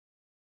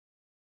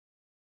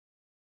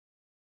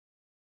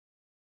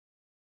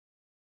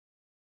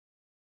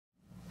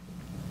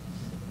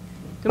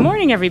Good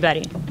morning,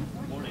 everybody.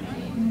 Good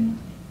morning.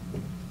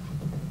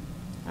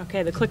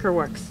 Okay, the clicker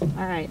works.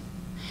 All right.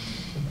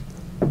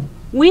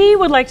 We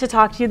would like to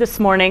talk to you this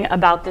morning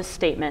about this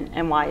statement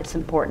and why it's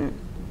important.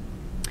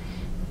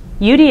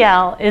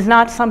 UDL is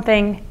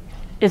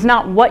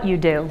not what you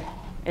do,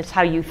 it's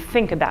how you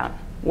think about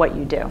what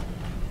you do.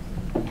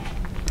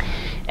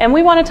 And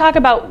we want to talk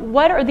about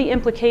what are the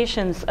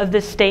implications of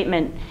this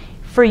statement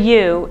for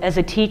you as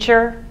a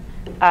teacher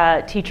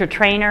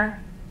trainer,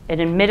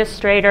 an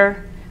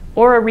administrator,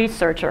 or a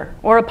researcher,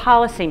 or a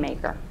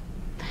policymaker.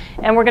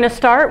 And we're going to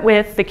start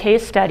with the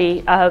case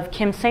study of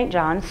Kim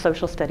St.John's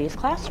social studies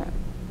classroom.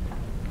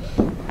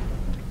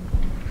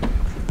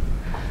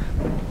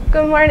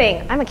 Good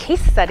morning. I'm a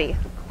case study.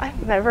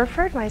 I've never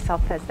referred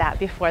myself as that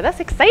before. That's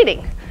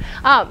exciting.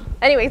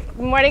 Anyways, good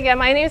morning again.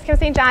 My name is Kim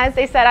St.John. As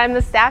they said, I'm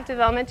the staff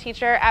development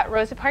teacher at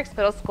Rosa Parks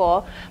Middle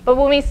School. But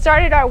when we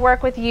started our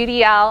work with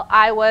UDL,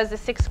 I was a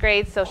 6th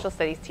grade social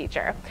studies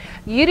teacher.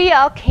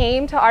 UDL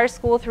came to our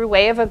school through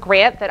way of a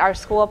grant that our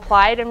school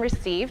applied and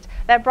received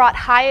that brought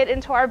Hyatt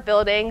into our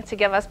building to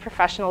give us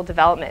professional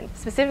development,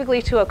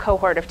 specifically to a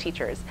cohort of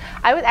teachers.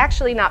 I was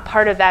actually not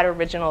part of that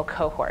original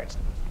cohort.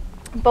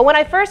 But when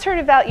I first heard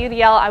about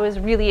UDL, I was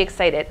really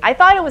excited. I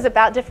thought it was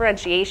about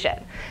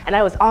differentiation, and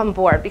I was on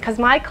board because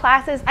my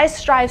classes, I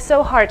strive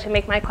so hard to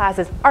make my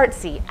classes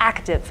artsy,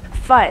 active,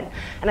 fun,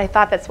 and I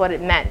thought that's what it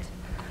meant.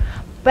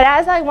 But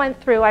as I went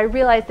through, I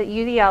realized that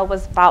UDL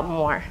was about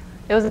more.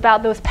 It was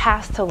about those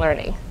paths to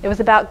learning. It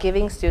was about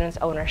giving students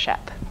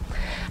ownership.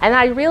 And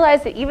I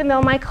realized that even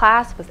though my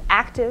class was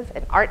active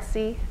and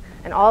artsy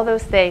and all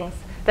those things,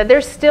 that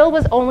there still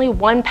was only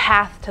one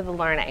path to the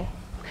learning.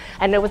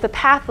 And it was a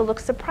path that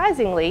looked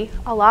surprisingly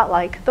a lot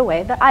like the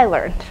way that I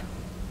learned.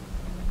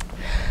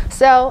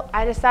 So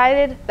I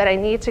decided that I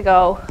need to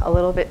go a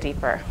little bit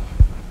deeper.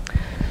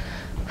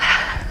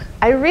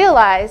 I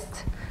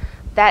realized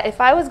that if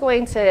I was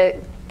going to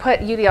put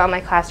UDL in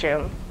my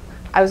classroom,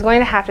 I was going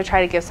to have to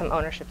try to give some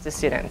ownership to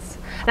students.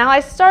 Now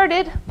I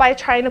started by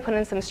trying to put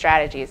in some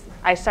strategies.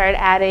 I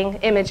started adding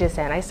images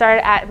in. I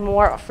started adding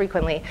more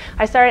frequently.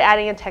 I started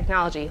adding in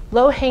technology,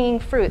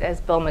 low-hanging fruit,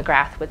 as Bill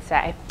McGrath would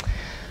say.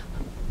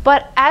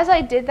 But as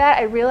I did that,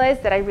 I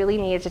realized that I really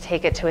needed to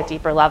take it to a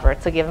deeper level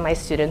to give my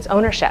students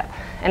ownership,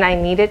 and I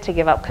needed to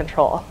give up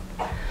control.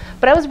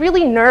 But I was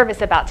really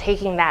nervous about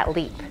taking that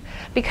leap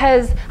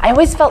because I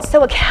always felt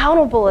so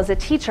accountable as a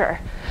teacher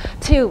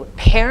to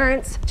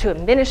parents, to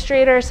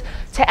administrators,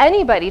 to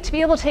anybody, to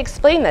be able to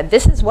explain that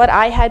this is what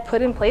I had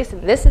put in place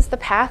and this is the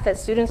path that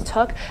students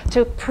took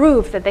to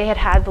prove that they had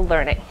had the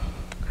learning.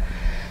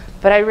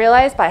 But I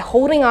realized by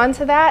holding on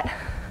to that,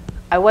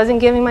 I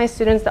wasn't giving my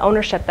students the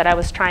ownership that I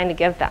was trying to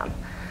give them,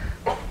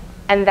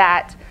 and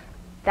that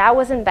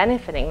wasn't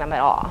benefiting them at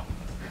all.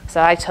 So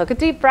I took a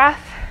deep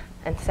breath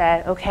and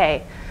said,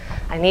 okay,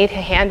 I need to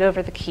hand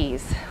over the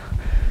keys.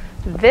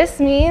 This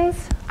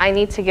means I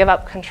need to give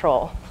up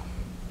control.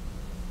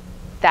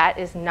 That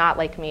is not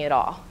like me at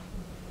all.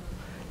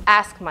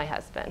 Ask my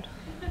husband.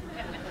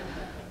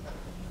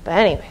 But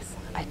anyways,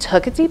 I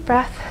took a deep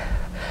breath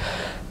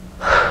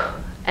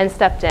and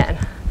stepped in.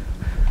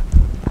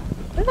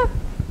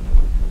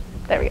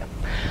 There we go.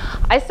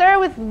 I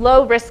started with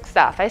low-risk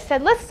stuff. I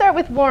said, let's start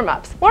with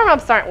warm-ups.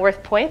 Warm-ups aren't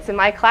worth points in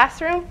my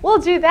classroom. We'll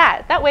do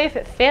that. That way, if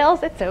it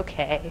fails, it's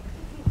okay.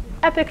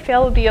 Epic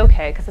fail would be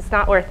okay, because it's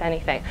not worth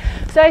anything.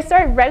 So I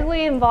started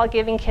regularly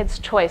giving kids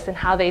choice in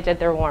how they did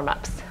their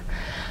warm-ups.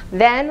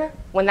 Then,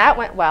 when that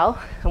went well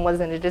and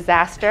wasn't a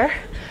disaster,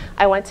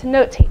 I went to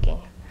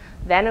note-taking.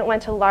 Then it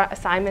went to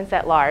assignments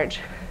at large.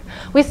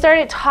 We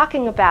started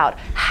talking about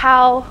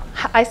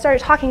I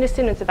started talking to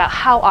students about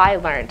how I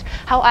learned,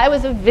 how I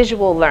was a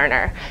visual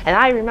learner. And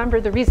I remember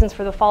the reasons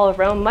for the fall of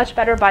Rome much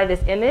better by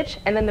this image,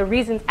 and then the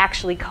reasons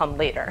actually come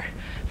later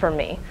for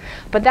me.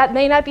 But that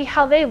may not be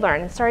how they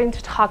learn, and starting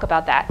to talk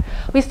about that.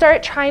 We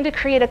started trying to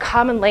create a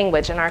common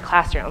language in our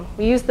classroom.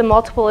 We used the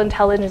multiple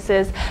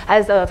intelligences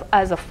as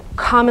a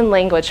common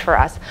language for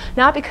us.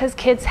 Not because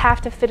kids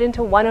have to fit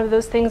into one of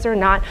those things or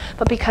not,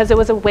 but because it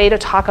was a way to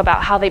talk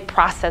about how they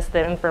process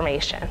the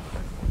information.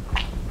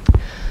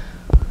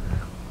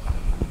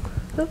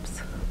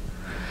 Oops.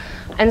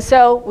 And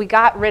so we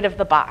got rid of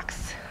the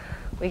box.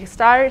 We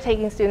started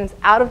taking students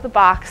out of the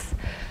box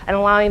and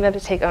allowing them to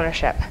take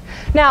ownership.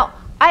 Now,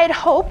 I had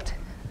hoped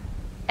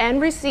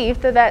and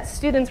received that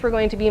students were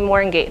going to be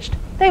more engaged.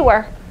 They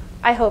were.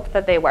 I hoped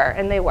that they were,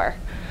 and they were.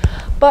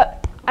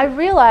 But I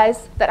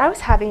realized that I was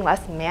having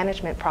less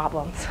management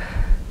problems.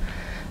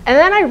 And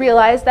then I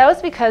realized that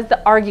was because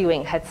the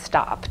arguing had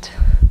stopped.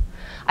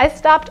 I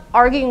stopped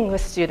arguing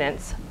with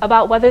students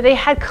about whether they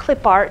had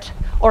clip art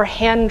or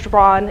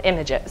hand-drawn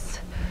images,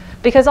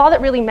 because all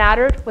that really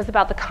mattered was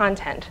about the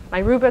content. My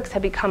rubrics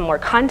had become more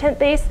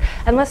content-based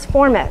and less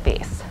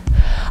format-based.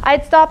 I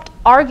had stopped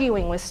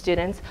arguing with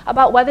students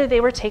about whether they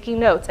were taking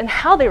notes and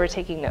how they were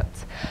taking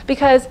notes,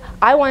 because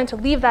I wanted to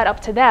leave that up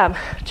to them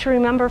to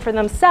remember for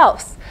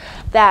themselves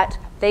that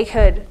They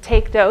could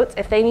take notes.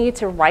 If they needed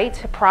to write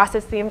to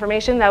process the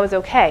information, that was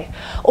okay.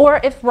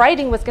 Or if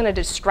writing was going to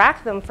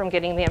distract them from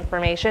getting the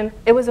information,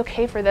 it was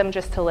okay for them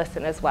just to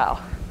listen as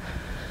well.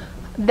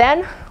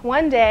 Then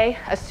one day,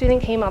 a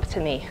student came up to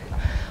me.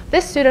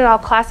 This student I'll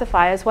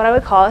classify as what I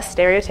would call a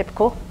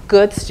stereotypical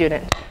good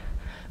student,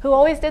 who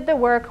always did their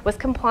work, was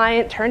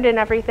compliant, turned in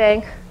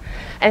everything.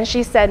 And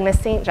she said, "Miss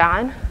St.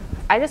 John,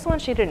 I just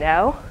want you to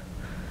know,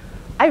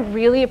 I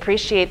really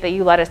appreciate that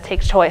you let us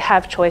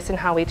have choice in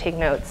how we take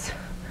notes.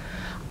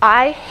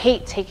 I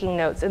hate taking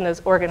notes in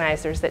those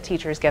organizers that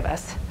teachers give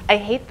us. I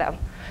hate them."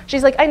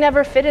 She's like, "I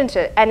never fit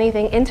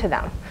anything into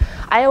them.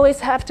 I always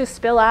have to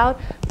spill out,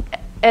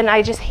 and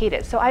I just hate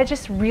it. So I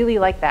just really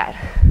like that."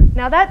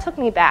 Now that took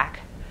me back,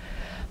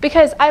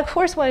 because I, of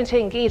course, wanted to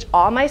engage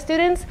all my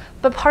students,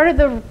 but part of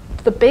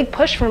the big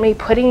push for me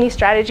putting these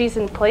strategies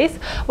in place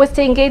was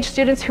to engage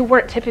students who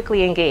weren't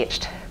typically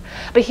engaged.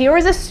 But here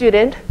was a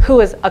student who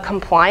was a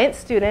compliant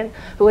student,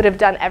 who would have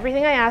done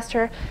everything I asked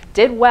her,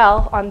 did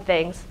well on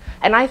things,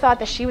 and I thought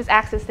that she was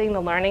accessing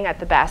the learning at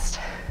the best.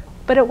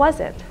 But it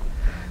wasn't.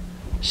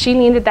 She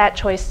needed that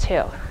choice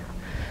too,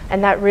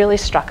 and that really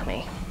struck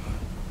me.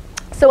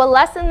 So a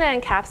lesson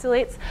that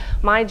encapsulates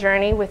my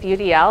journey with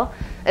UDL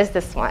is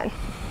this one.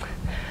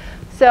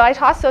 So I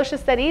taught social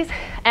studies,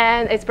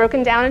 and it's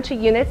broken down into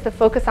units that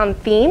focus on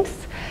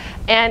themes.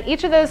 And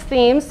each of those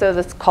themes, so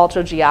this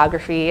cultural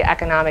geography,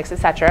 economics,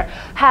 etc.,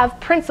 have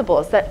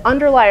principles that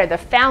underlie the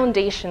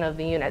foundation of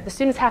the unit. The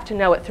students have to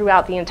know it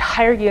throughout the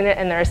entire unit,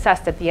 and they're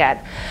assessed at the end.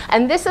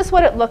 And this is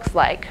what it looks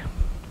like.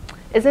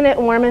 Isn't it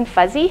warm and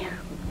fuzzy?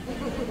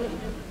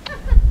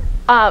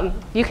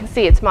 You can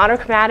see it's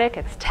monochromatic,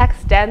 it's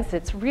text dense,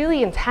 it's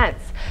really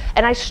intense.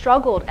 And I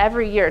struggled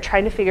every year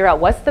trying to figure out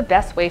what's the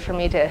best way for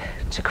me to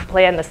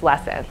plan this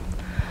lesson.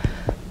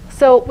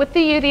 So with the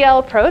UDL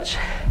approach,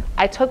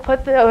 I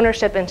put the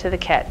ownership into the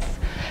kids.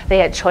 They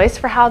had choice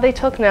for how they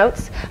took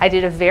notes. I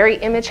did a very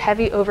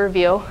image-heavy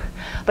overview,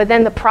 but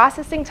then the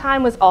processing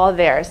time was all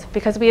theirs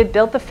because we had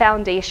built the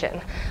foundation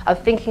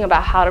of thinking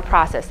about how to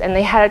process, and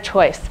they had a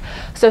choice.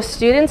 So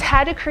students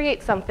had to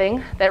create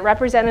something that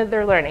represented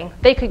their learning.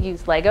 They could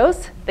use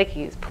Legos, they could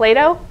use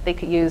Play-Doh, they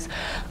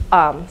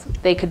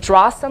could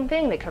draw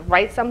something, they could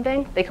write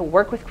something, they could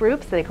work with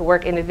groups, they could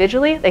work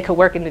individually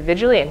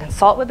and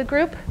consult with a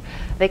group.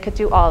 They could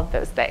do all of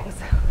those things.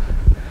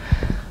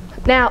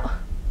 Now,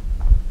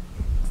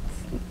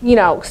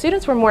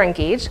 students were more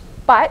engaged,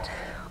 but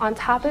on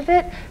top of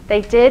it,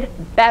 they did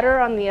better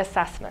on the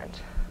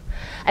assessment.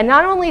 And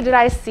not only did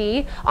I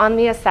see on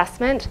the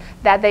assessment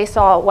that they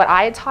saw what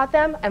I had taught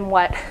them and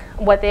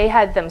what they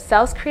had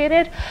themselves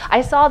created,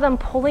 I saw them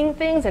pulling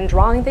things and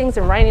drawing things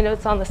and writing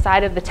notes on the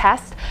side of the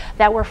test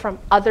that were from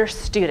other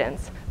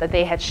students that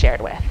they had shared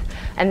with.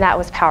 And that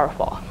was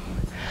powerful.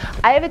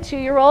 I have a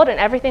 2-year-old, and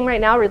everything right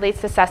now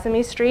relates to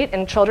Sesame Street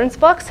and children's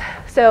books.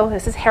 So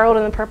this is Harold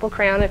and the Purple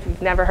Crayon, if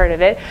you've never heard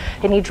of it,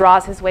 and he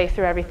draws his way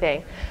through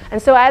everything.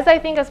 And so as I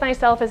think of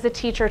myself as a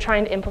teacher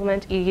trying to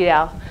implement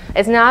UDL,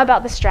 it's not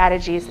about the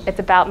strategies, it's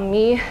about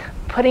me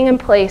putting in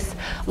place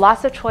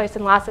lots of choice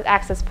and lots of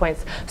access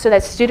points so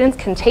that students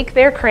can take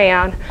their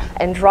crayon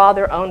and draw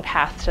their own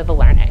path to the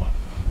learning.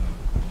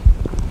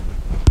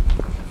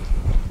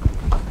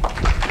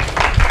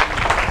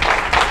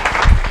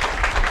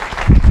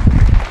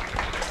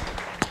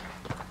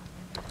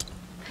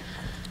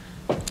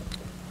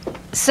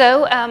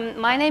 So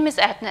my name is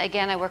Eithne.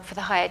 Again, I work for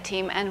the Hyatt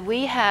team, and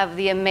we have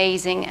the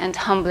amazing and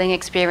humbling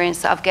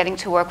experience of getting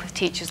to work with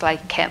teachers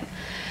like Kim.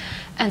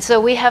 And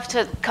so we have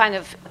to kind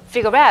of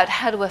figure out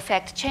how to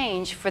affect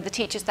change for the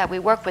teachers that we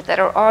work with that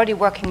are already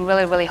working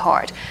really, really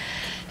hard.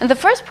 And the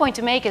first point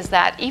to make is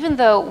that even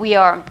though we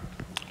are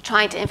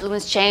trying to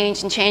influence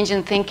change and change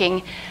in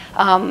thinking,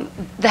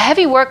 the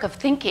heavy work of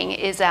thinking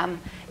is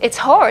it's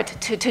hard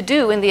to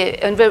do in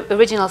the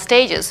original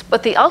stages,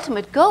 but the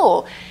ultimate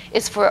goal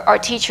is for our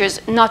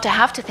teachers not to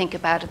have to think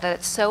about it, that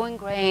it's so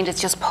ingrained,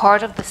 it's just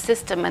part of the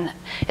system, and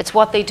it's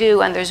what they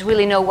do, and there's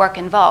really no work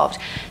involved.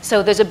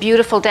 So there's a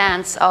beautiful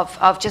dance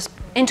of just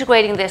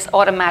integrating this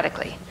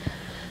automatically.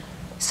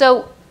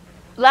 So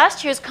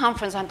last year's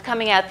conference, I'm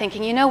coming out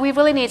thinking, we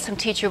really need some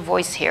teacher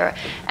voice here.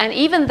 And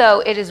even though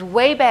it is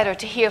way better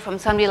to hear from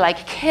somebody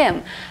like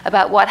Kim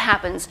about what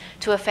happens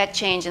to affect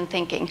change in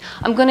thinking,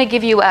 I'm going to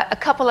give you a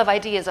couple of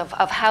ideas of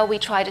how we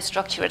try to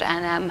structure it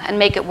and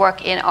make it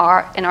work in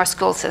our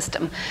school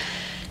system.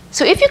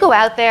 So if you go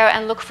out there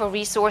and look for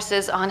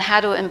resources on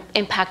how to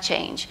impact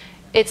change,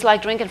 it's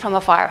like drinking from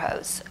a fire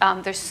hose.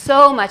 There's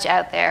so much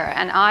out there,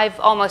 and I've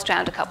almost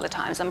drowned a couple of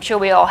times. I'm sure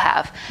we all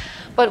have.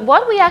 But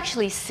what we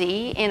actually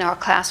see in our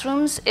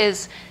classrooms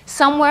is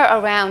somewhere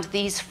around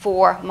these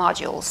 4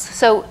 modules.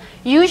 So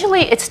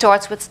usually it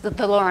starts with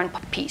the learn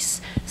piece,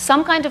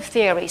 some kind of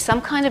theory,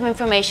 some kind of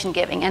information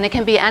giving, and it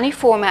can be any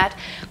format.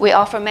 We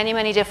offer many,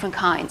 many different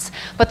kinds,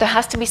 but there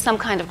has to be some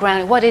kind of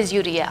grounding. What is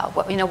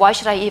UDL? Why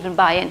should I even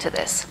buy into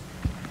this?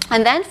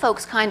 And then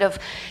folks kind of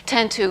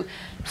tend to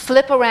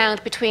flip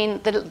around between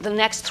the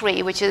next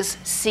 3, which is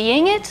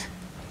seeing it,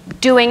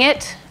 doing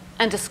it,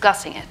 and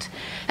discussing it.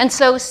 And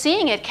so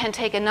seeing it can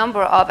take a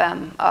number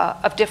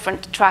of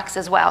different tracks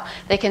as well.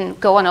 They can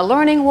go on a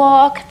learning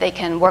walk, they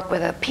can work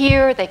with a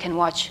peer, they can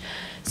watch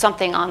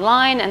something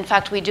online. In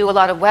fact, we do a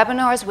lot of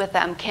webinars with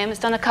them. Kim has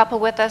done a couple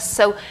with us.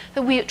 So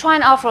we try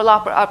and offer a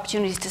lot of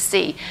opportunities to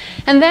see.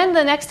 And then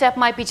the next step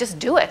might be just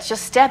do it.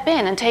 Just step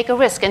in and take a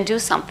risk and do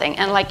something.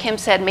 And like Kim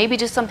said, maybe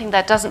do something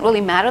that doesn't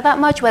really matter that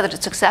much, whether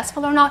it's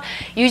successful or not.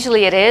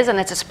 Usually it is, and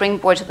it's a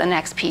springboard to the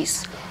next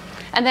piece.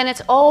 And then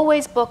it's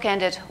always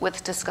bookended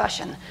with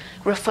discussion,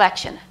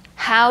 reflection.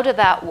 How did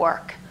that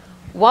work?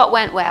 What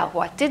went well?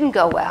 What didn't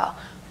go well?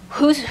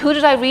 Who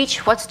did I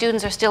reach? What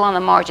students are still on the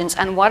margins?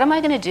 And what am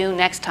I going to do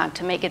next time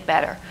to make it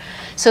better?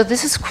 So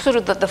this is sort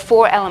of the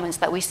four elements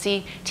that we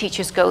see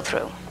teachers go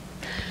through.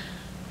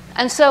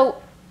 And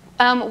so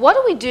what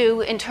do we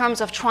do in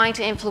terms of trying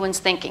to influence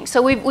thinking?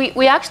 So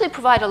we actually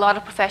provide a lot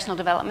of professional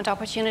development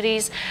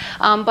opportunities,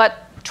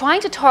 but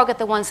trying to target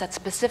the ones that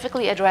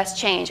specifically address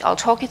change. I'll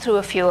talk you through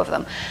a few of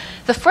them.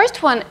 The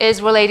first one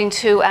is relating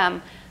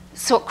to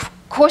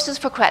courses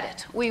for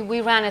credit.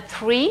 We ran a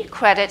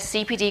 3-credit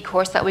CPD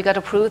course that we got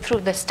approved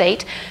through the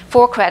state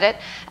for credit,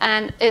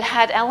 and it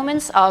had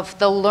elements of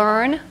the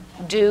learn,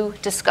 do,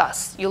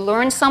 discuss. You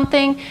learn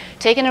something,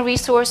 take in a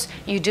resource,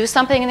 you do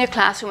something in your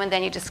classroom, and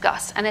then you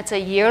discuss. And it's a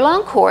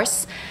year-long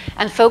course,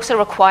 and folks are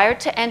required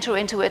to enter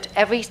into it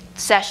every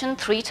session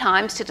 3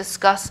 times to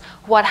discuss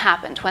what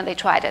happened when they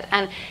tried it.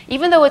 And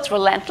even though it's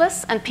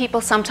relentless, and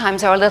people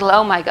sometimes are a little,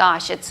 oh my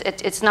gosh,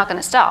 it's not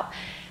going to stop.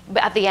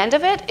 But at the end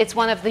of it, it's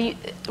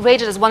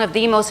rated as one of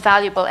the most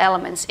valuable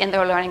elements in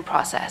their learning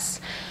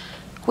process.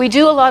 We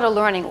do a lot of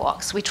learning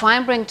walks. We try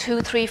and bring 2,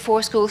 3,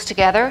 4 schools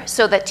together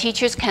so that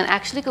teachers can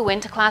actually go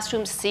into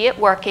classrooms, see it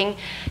working,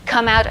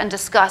 come out and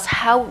discuss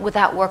how would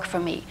that work for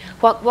me?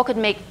 What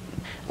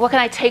can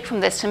I take from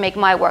this to make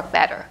my work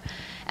better?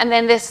 And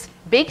then this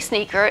big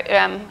sneaker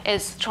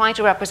is trying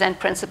to represent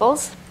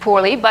principals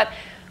poorly, but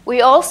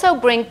we also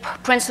bring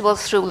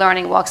principals through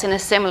learning walks in a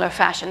similar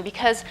fashion,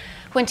 because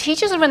when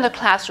teachers are in the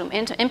classroom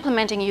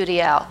implementing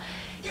UDL,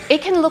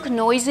 it can look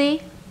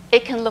noisy.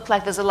 It can look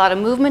like there's a lot of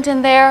movement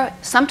in there.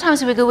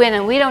 Sometimes we go in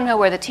and we don't know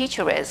where the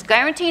teacher is.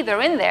 Guaranteed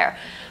they're in there.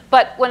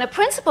 But when a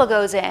principal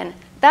goes in,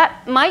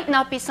 that might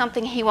not be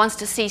something he wants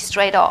to see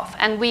straight off.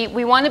 And we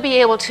want to be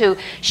able to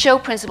show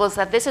principals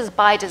that this is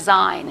by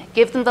design,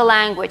 give them the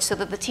language so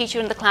that the teacher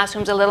in the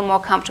classroom is a little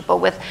more comfortable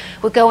with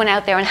going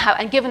out there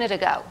and giving it a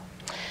go.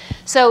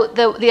 So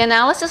the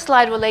analysis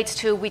slide relates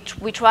to,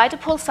 we try to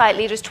pull site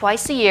leaders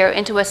twice a year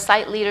into a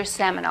site leader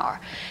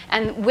seminar.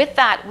 And with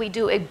that, we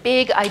do a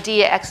big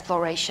idea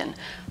exploration.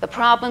 The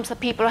problems that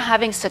people are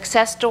having,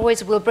 success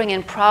stories, we'll bring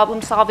in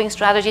problem-solving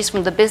strategies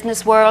from the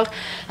business world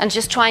and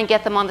just try and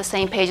get them on the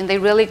same page, and they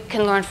really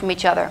can learn from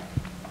each other.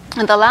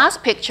 And the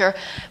last picture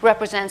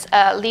represents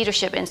a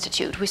leadership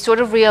institute. We sort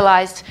of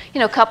realized,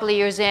 a couple of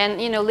years in,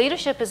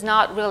 leadership is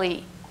not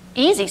really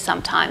easy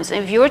sometimes.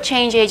 If you're a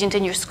change agent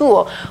in your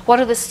school,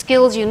 what are the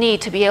skills you need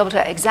to be able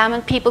to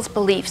examine people's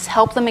beliefs,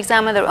 help them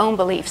examine their own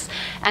beliefs,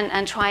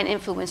 and try and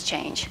influence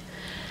change?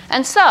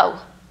 And so,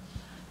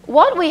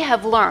 what we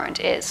have learned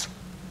is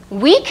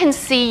we can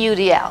see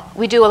UDL.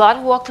 We do a lot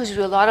of walkthroughs, we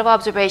do a lot of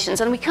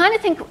observations, and we kind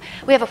of think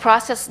we have a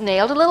process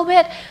nailed a little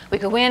bit. We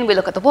go in, we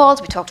look at the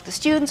walls, we talk to the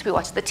students, we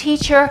watch the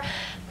teacher,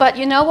 but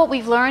what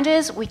we've learned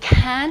is we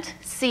can't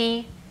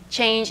see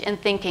change in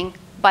thinking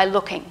by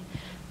looking.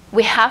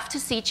 We have to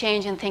see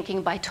change in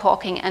thinking by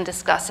talking and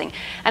discussing.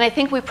 And I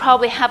think we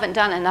probably haven't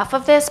done enough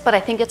of this, but I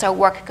think it's our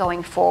work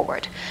going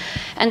forward.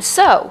 And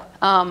so,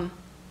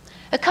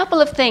 a couple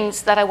of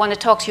things that I want to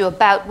talk to you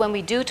about when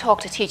we do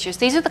talk to teachers.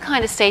 These are the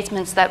kind of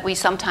statements that we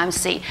sometimes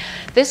see.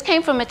 This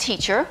came from a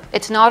teacher.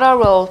 It's not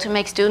our role to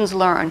make students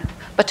learn,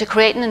 but to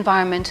create an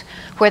environment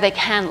where they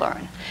can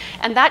learn.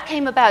 And that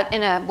came about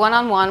in a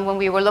one-on-one when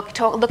we were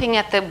looking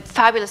at the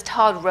fabulous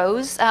Todd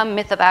Rose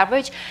myth of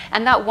average,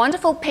 and that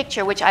wonderful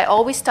picture, which I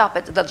always stop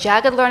at, the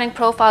jagged learning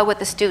profile with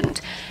the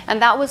student.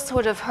 And that was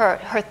sort of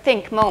her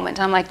think moment.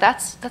 I'm like,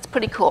 that's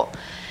pretty cool.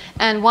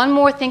 And one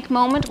more think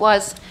moment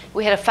was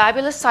we had a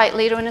fabulous site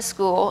leader in a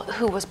school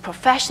who was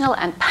professional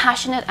and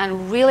passionate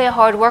and really a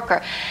hard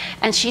worker.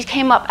 And she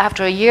came up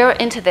after a year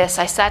into this.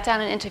 I sat down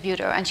and interviewed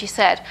her, and she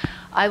said,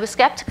 I was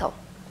skeptical.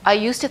 I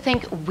used to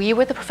think we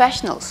were the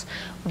professionals.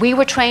 We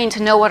were trained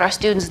to know what our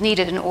students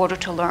needed in order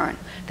to learn.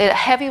 They had a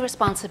heavy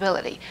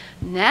responsibility.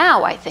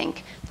 Now I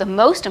think the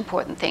most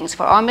important things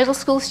for our middle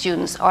school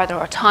students are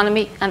their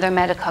autonomy and their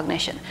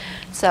metacognition.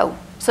 So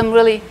some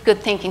really good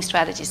thinking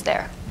strategies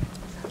there.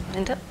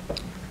 Linda?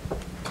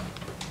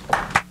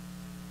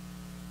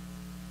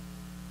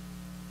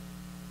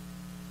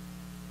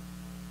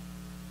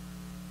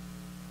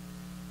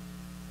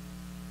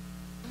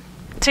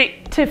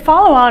 To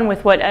follow on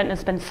with what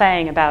Eithne's been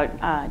saying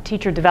about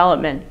teacher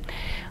development,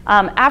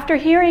 after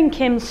hearing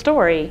Kim's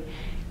story,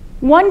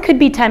 one could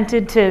be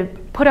tempted to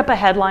put up a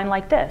headline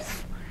like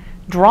this: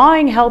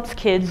 drawing helps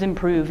kids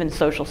improve in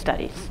social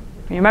studies.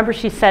 Remember,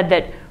 she said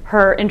that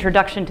her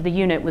introduction to the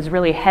unit was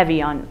really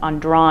heavy on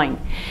drawing.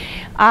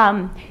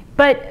 But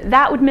But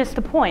that would miss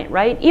the point,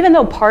 right? Even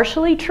though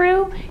partially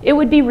true, it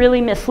would be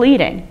really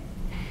misleading.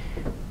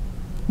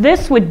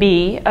 This would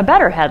be a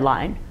better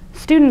headline.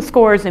 Student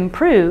scores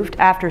improved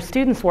after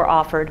students were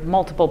offered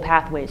multiple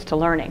pathways to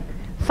learning.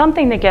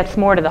 Something that gets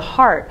more to the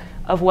heart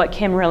of what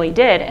Kim really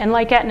did. And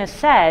like Eithne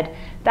said,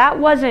 that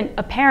wasn't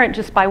apparent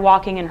just by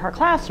walking in her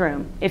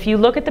classroom. If you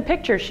look at the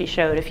pictures she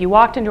showed, if you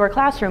walked into her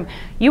classroom,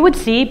 you would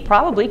see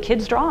probably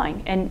kids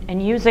drawing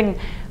and using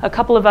a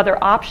couple of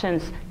other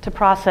options to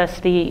process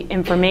the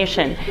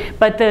information.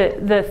 But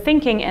the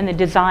thinking and the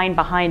design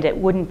behind it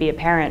wouldn't be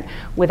apparent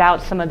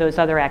without some of those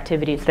other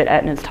activities that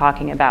Eithne's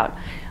talking about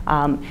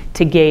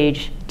to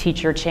gauge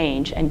teacher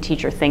change and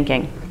teacher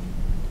thinking.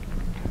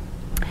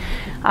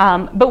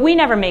 But we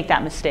never make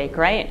that mistake,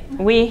 right?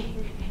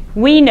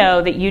 We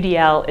know that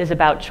UDL is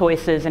about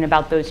choices and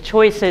about those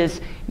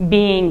choices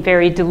being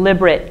very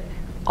deliberate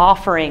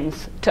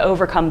offerings to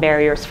overcome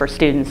barriers for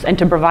students and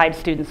to provide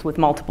students with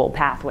multiple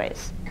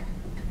pathways.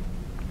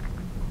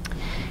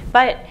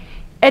 But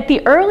at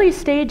the early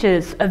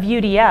stages of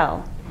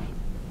UDL,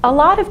 a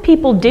lot of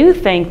people do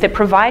think that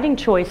providing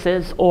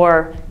choices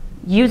or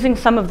using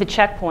some of the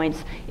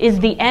checkpoints is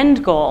the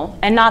end goal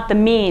and not the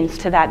means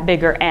to that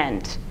bigger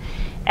end.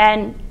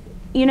 And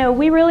you know,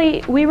 we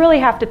really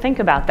have to think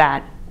about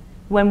that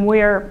when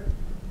we're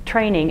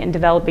training and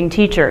developing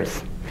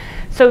teachers.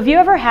 So have you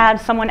ever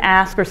had someone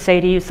ask or say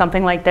to you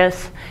something like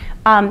this,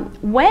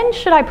 when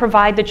should I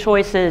provide the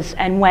choices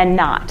and when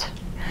not?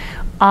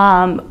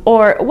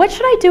 Or what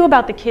should I do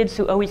about the kids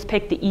who always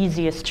pick the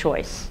easiest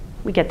choice?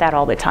 We get that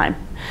all the time.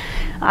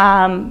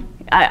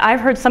 I've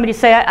heard somebody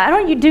say, I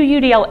don't do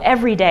UDL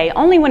every day,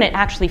 only when it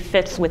actually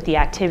fits with the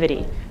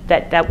activity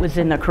that was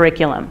in the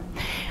curriculum.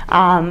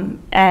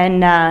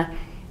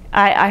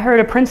 I heard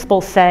a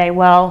principal say,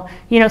 well,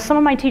 you know, some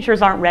of my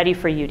teachers aren't ready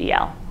for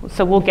UDL,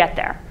 so we'll get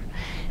there.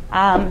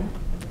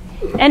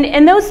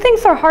 And those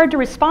things are hard to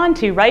respond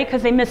to, right,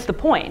 because they miss the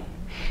point.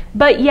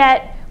 But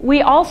yet,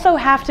 we also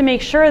have to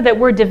make sure that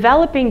we're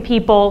developing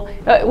people.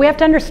 We have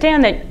to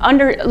understand that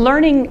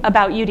learning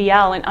about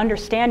UDL and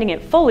understanding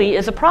it fully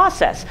is a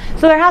process.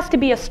 So there has to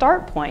be a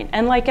start point.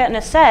 And like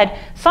Eithne said,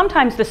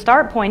 sometimes the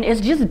start point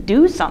is just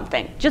do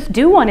something. Just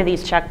do one of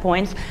these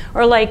checkpoints.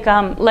 Or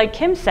like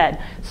Kim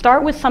said,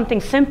 start with something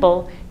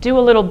simple, do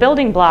a little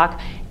building block,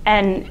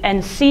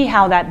 and see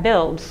how that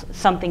builds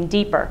something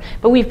deeper.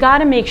 But we've got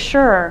to make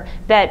sure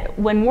that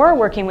when we're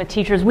working with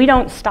teachers, we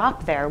don't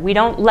stop there. We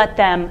don't let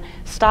them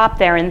stop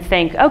there and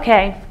think,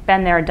 okay,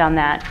 been there, done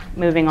that,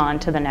 moving on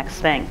to the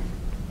next thing.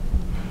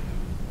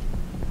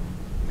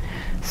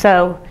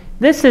 So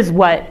this is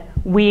what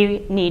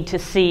we need to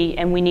see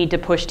and we need to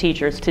push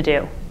teachers to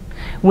do.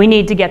 We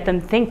need to get them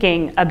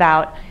thinking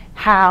about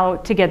how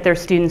to get their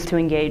students to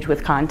engage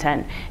with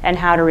content and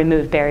how to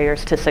remove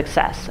barriers to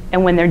success.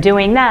 And when they're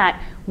doing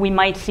that, we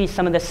might see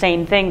some of the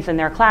same things in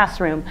their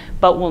classroom,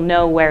 but we'll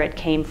know where it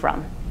came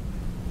from.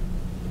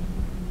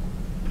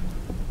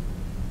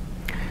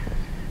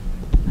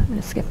 I'm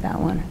going to skip that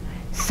one.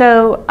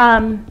 So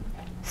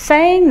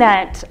saying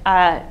that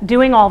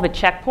doing all the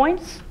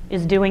checkpoints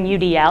is doing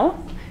UDL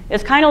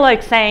is kind of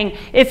like saying,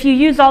 if you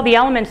use all the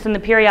elements in the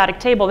periodic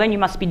table, then you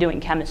must be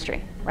doing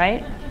chemistry,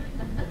 right?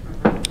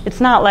 It's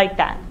not like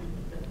that.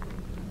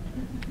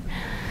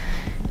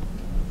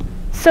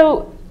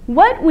 So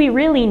what we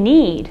really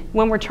need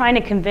when we're trying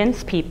to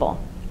convince people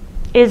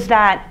is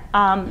that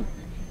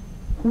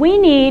we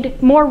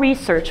need more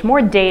research,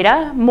 more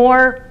data,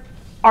 more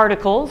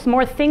articles,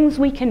 more things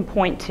we can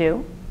point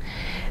to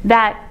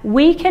that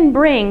we can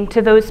bring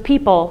to those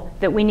people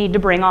that we need to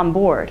bring on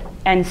board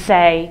and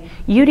say,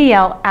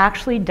 UDL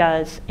actually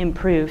does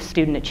improve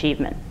student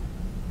achievement.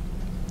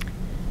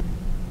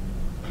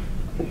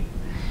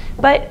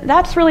 But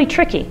that's really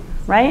tricky,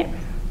 right?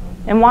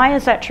 And why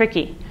is that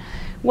tricky?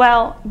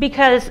 Well,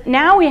 because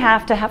now we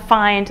have to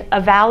find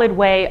a valid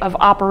way of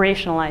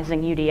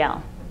operationalizing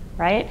UDL,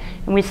 right?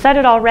 And we said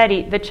it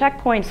already, the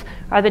checkpoints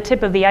are the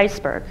tip of the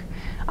iceberg.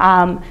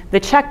 The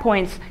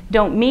checkpoints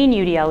don't mean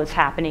UDL is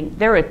happening.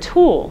 They're a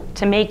tool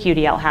to make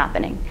UDL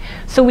happening.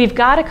 So we've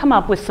got to come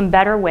up with some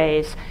better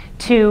ways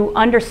to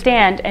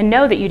understand and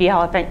know that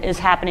UDL is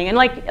happening. And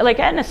like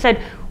Eithne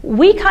said,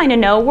 we kind of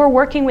know. We're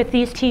working with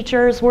these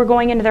teachers, we're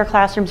going into their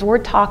classrooms, we're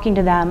talking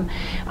to them.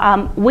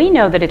 We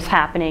know that it's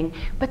happening,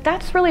 but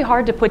that's really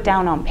hard to put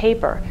down on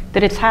paper,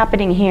 that it's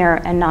happening here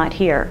and not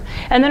here.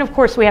 And then of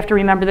course we have to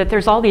remember that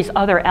there's all these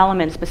other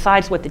elements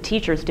besides what the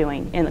teacher's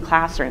doing in the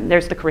classroom.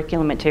 There's the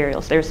curriculum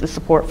materials, there's the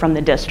support from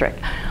the district.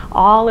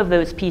 All of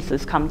those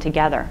pieces come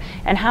together.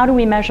 And how do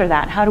we measure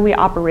that? How do we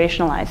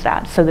operationalize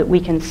that so that we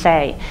can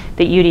say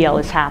that UDL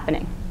is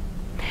happening?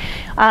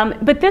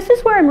 But this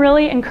is where I'm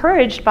really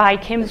encouraged by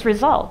Kim's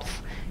results.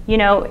 You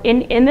know,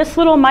 in this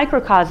little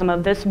microcosm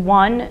of this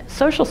one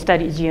social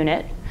studies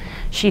unit,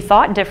 she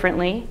thought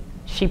differently,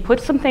 she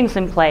put some things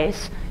in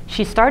place,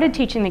 she started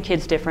teaching the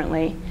kids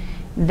differently,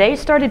 they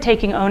started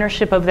taking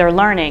ownership of their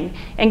learning,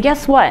 and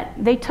guess what?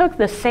 They took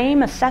the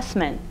same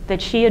assessment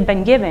that she had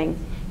been giving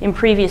in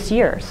previous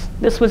years.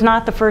 This was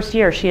not the first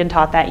year she had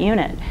taught that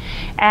unit.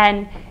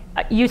 And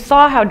you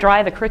saw how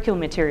dry the curriculum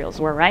materials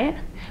were, right?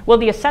 Well,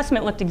 the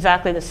assessment looked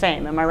exactly the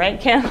same. Am I right,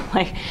 Kim?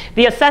 Like,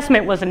 the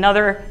assessment was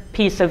another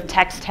piece of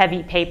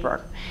text-heavy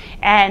paper.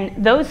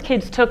 And those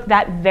kids took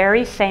that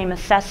very same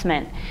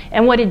assessment.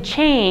 And what had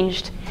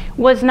changed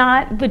was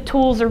not the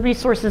tools or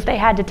resources they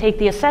had to take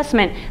the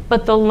assessment,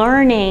 but the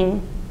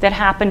learning that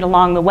happened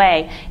along the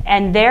way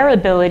and their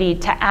ability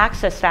to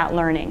access that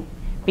learning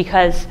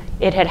because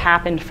it had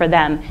happened for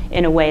them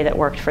in a way that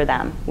worked for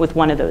them with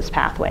one of those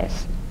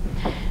pathways.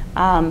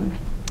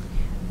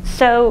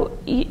 So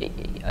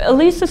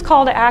Elisa's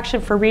call to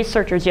action for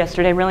researchers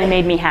yesterday really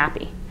made me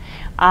happy.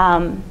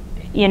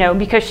 You know,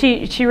 because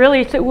she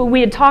really,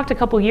 we had talked a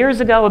couple years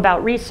ago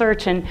about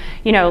research and,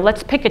 you know,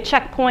 let's pick a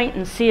checkpoint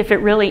and see if it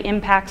really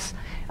impacts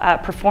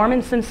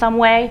performance in some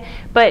way,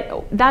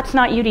 but that's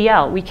not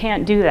UDL. We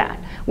can't do that.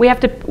 We have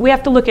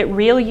to look at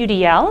real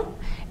UDL,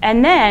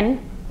 and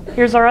then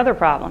here's our other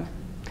problem.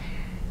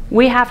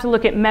 We have to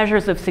look at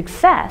measures of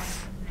success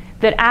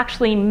that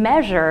actually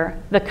measure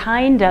the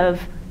kind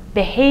of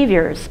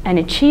behaviors and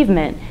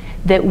achievement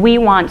that we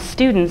want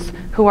students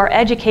who are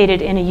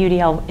educated in a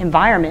UDL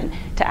environment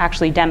to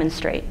actually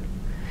demonstrate.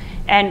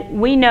 And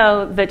we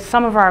know that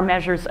some of our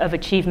measures of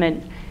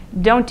achievement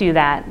don't do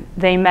that.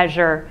 They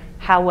measure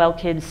how well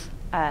kids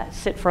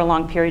sit for a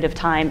long period of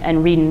time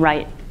and read and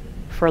write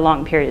for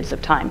long periods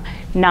of time,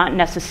 not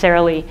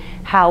necessarily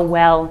how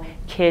well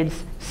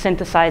kids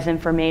synthesize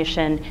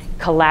information,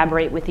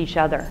 collaborate with each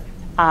other,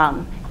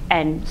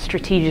 and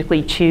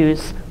strategically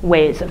choose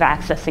ways of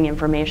accessing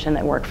information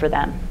that work for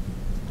them.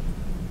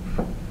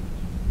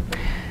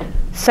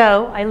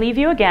 So I leave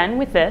you again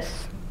with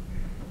this.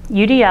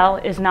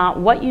 UDL is not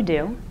what you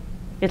do,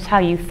 it's how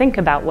you think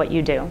about what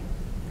you do.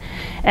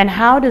 And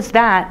how does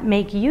that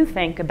make you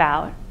think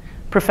about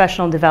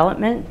professional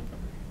development,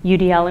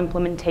 UDL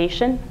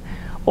implementation,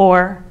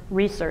 or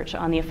research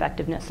on the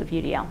effectiveness of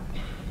UDL?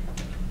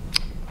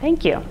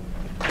 Thank you.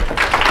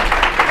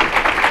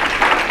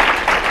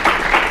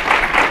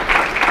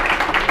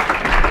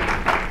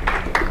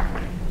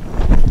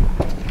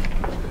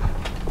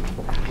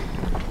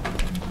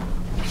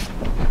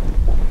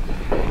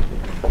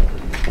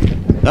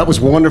 That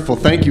was wonderful.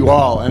 Thank you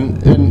all. And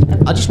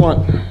I just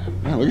want,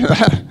 man, look at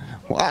that.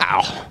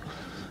 Wow.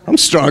 I'm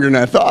stronger than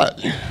I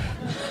thought.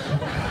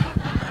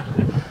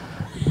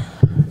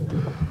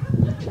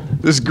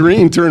 This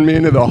green turned me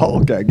into the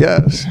Hulk, I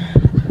guess.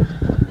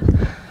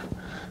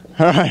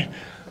 All right.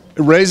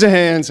 Raise of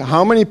hands.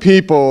 How many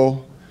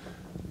people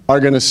are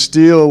going to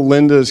steal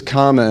Linda's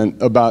comment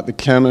about the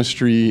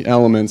chemistry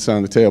elements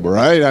on the table,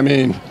 right? I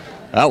mean,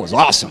 that was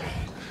awesome.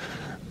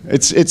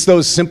 It's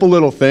those simple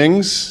little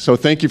things. So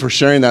thank you for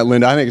sharing that,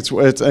 Linda. I think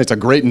it's a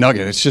great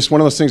nugget. It's just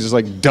one of those things. It's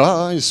like,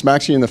 duh, it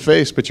smacks you in the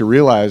face, but you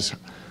realize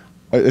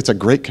it's a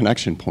great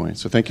connection point.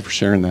 So thank you for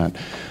sharing that.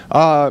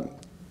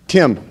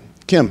 Kim,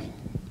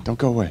 don't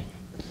go away.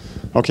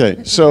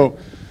 Okay, so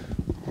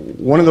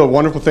one of the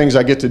wonderful things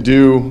I get to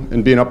do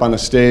in being up on the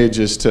stage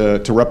is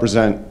to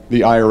represent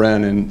the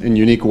IRN in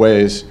unique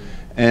ways.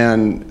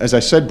 And as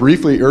I said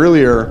briefly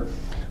earlier,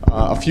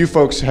 a few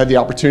folks had the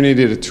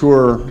opportunity to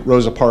tour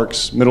Rosa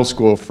Parks Middle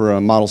School for a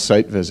model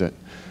site visit.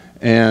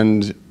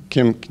 And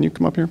Kim, can you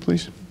come up here,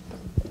 please?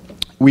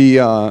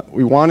 We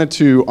wanted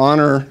to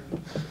honor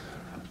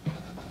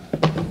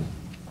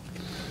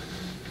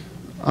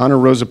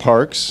Rosa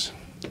Parks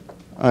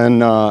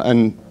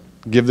and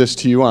give this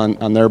to you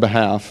on their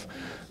behalf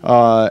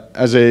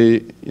as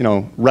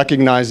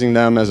recognizing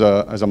them as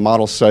a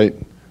model site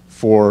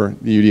for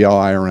the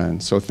UDL-IRN.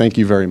 So thank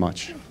you very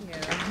much.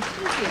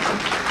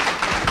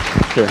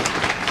 Sure.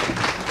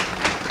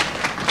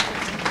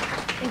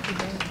 Thank you,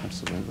 Dan.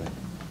 Absolutely.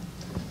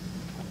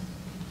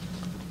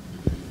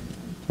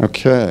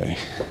 Okay.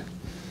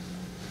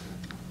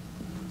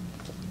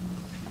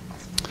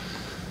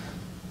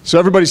 So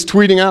everybody's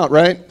tweeting out,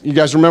 right? You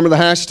guys remember the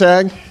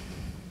hashtag?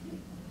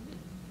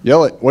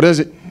 Yell it. What is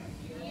it?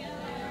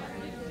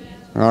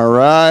 All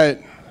right.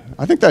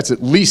 I think that's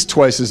at least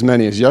twice as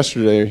many as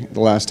yesterday, the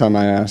last time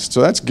I asked.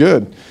 So that's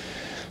good.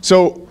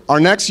 So our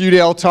next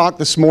UDL talk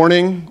this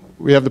morning,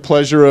 we have the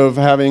pleasure of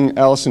having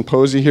Allison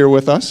Posey here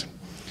with us.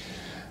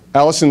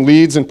 Allison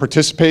leads and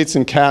participates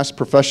in CAST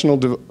professional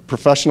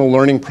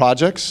learning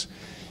projects,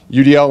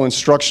 UDL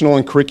instructional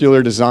and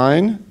curricular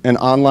design, and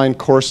online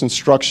course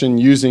instruction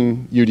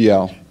using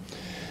UDL.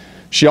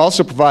 She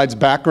also provides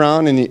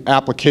background in the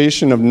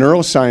application of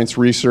neuroscience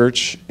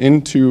research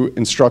into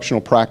instructional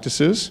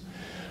practices.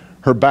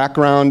 Her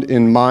background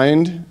in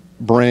mind,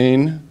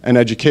 brain, and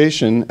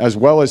education, as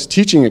well as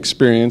teaching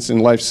experience in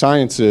life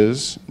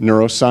sciences,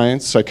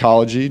 neuroscience,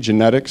 psychology,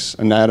 genetics,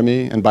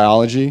 anatomy, and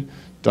biology.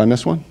 Did I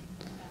miss one?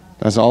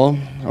 That's all of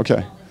them?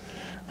 Okay.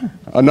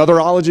 Another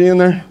ology in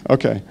there?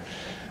 Okay.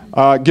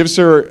 Gives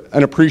her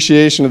an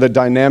appreciation of the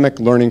dynamic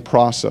learning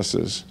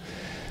processes.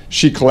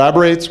 She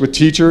collaborates with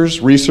teachers,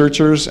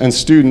 researchers, and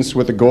students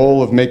with the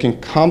goal of making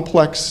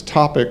complex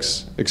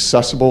topics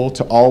accessible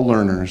to all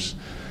learners.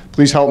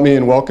 Please help me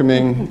in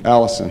welcoming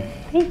Allison.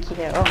 Thank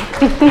you.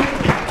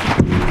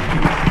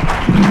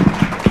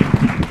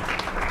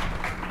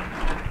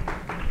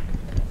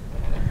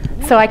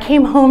 So I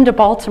came home to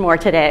Baltimore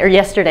today, or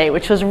yesterday,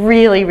 which was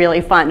really, really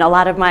fun. A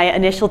lot of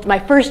my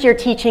first year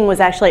teaching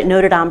was actually at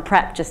Notre Dame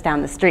Prep, just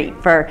down the street,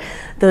 for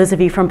those of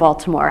you from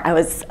Baltimore. I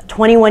was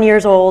 21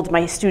 years old.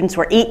 My students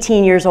were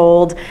 18 years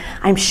old.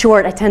 I'm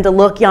short. I tend to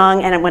look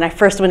young. And when I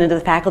first went into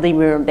the faculty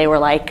room, they were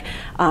like,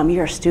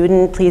 you're a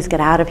student. Please get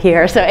out of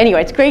here. So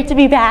anyway, it's great to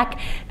be back.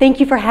 Thank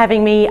you for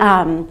having me.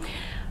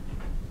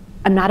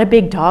 I'm not a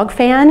big dog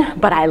fan,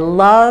 but I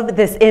love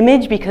this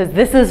image because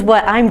this is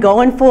what I'm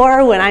going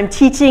for when I'm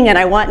teaching and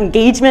I want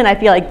engagement. I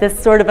feel like this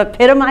sort of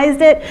epitomized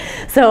it.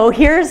 So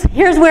here's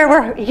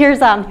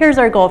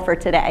our goal for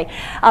today.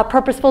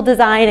 Purposeful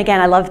design.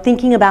 Again, I love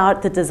thinking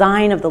about the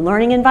design of the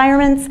learning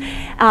environments,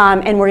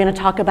 and we're going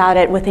to talk about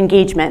it with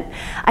engagement.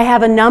 I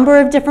have a number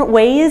of different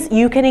ways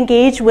you can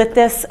engage with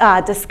this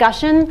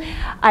discussion.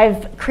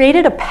 I've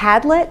created a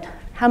Padlet.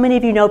 How many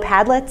of you know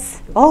Padlets?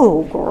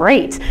 Oh,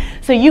 great.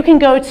 So you can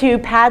go to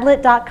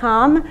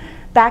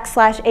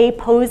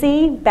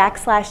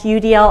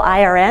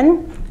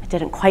padlet.com/aposey/UDL-IRN. I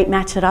didn't quite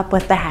match it up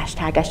with the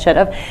hashtag, I should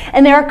have.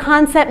 And there are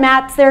concept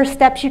maps, there are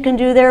steps you can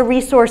do, there are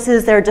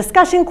resources, there are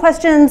discussion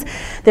questions,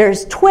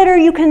 there's Twitter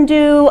you can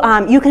do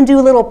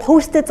little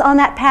Post-its on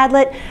that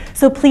Padlet.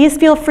 So please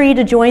feel free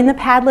to join the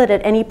Padlet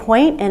at any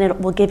point, and it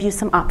will give you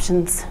some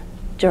options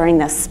during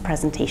this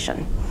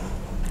presentation.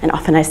 And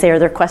often I say, are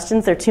there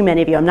questions? There are too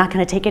many of you. I'm not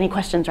going to take any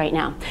questions right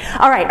now.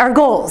 All right, our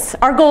goals.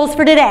 Our goals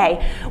for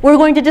today. We're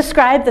going to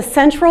describe the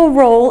central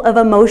role of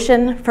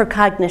emotion for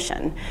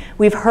cognition.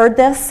 We've heard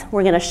this.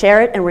 We're going to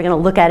share it, and we're going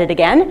to look at it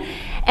again.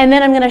 And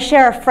then I'm going to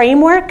share a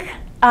framework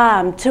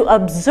to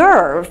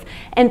observe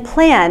and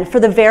plan for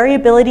the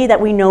variability that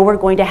we know we're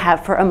going to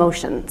have for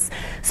emotions.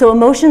 So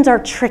emotions are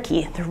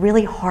tricky. They're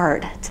really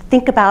hard to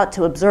think about,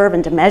 to observe,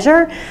 and to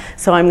measure.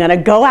 So I'm going to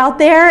go out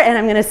there and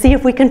I'm going to see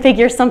if we can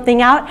figure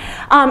something out.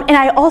 And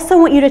I also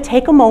want you to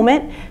take a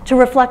moment to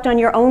reflect on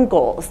your own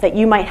goals that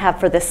you might have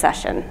for this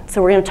session.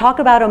 So we're going to talk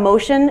about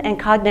emotion and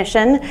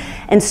cognition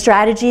and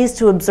strategies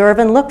to observe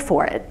and look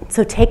for it.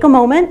 So take a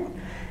moment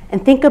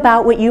and think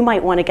about what you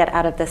might want to get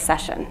out of this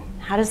session.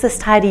 How does this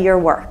tie to your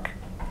work?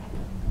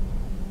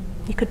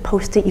 You could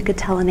post it, you could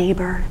tell a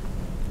neighbor,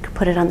 you could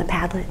put it on the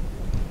Padlet.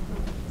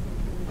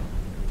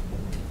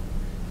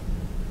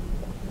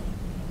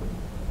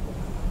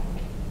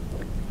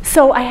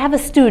 So I have a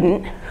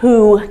student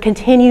who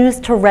continues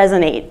to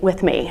resonate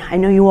with me. I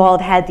know you all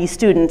have had these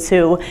students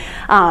who,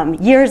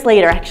 years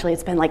later, actually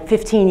it's been like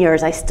 15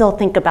 years, I still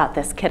think about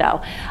this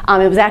kiddo.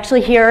 It was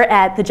actually here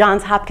at the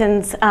Johns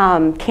Hopkins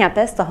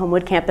campus, the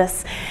Homewood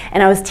campus,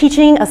 and I was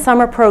teaching a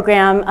summer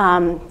program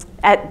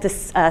at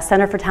this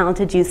Center for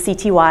Talented Youth,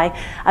 CTY.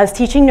 I was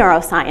teaching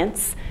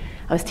neuroscience.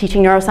 I was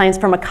teaching neuroscience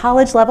from a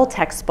college level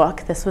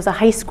textbook. This was a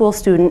high school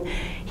student.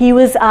 He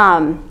was,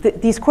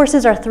 these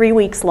courses are 3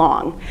 weeks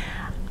long.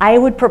 I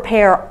would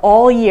prepare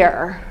all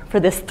year for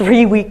this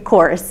 3-week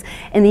course,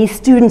 and these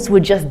students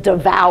would just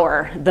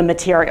devour the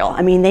material.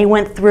 I mean, they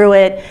went through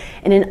it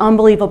in an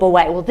unbelievable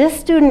way. Well, this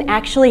student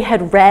actually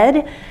had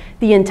read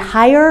the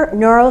entire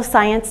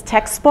neuroscience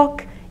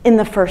textbook in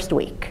the first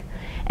week.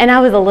 And I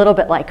was a little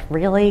bit like,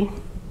 really?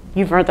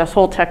 You've read this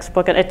whole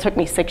textbook, and it took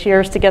me 6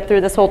 years to get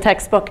through this whole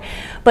textbook.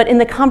 But in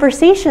the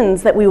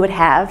conversations that we would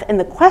have and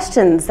the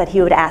questions that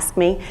he would ask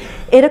me,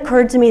 it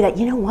occurred to me that,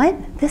 you know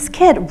what? This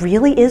kid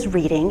really is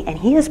reading, and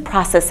he is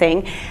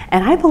processing,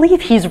 and I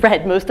believe he's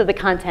read most of the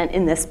content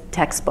in this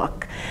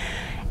textbook.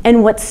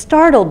 And what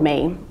startled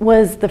me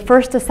was the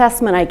first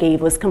assessment I gave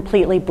was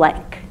completely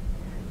blank.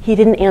 He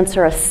didn't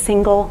answer a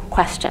single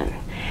question.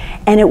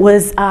 And it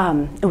was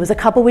a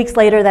couple weeks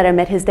later that I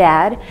met his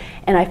dad,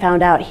 and I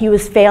found out he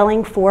was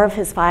failing 4 of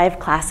his 5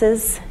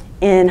 classes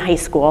in high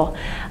school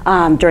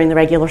during the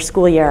regular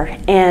school year,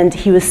 and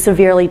he was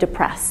severely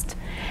depressed.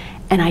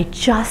 And I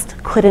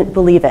just couldn't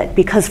believe it,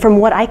 because from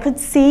what I could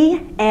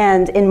see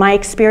and in my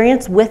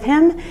experience with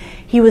him,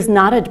 he was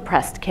not a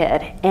depressed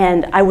kid,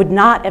 and I would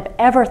not have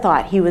ever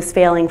thought he was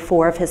failing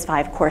 4 of his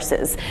 5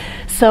 courses.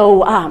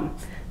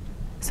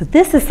 So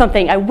this is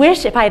something I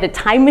wish, if I had a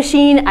time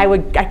machine, I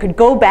could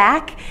go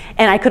back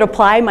and I could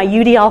apply my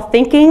UDL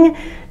thinking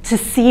to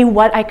see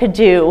what I could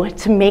do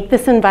to make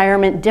this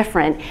environment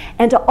different,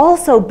 and to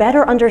also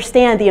better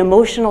understand the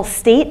emotional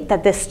state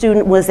that this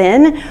student was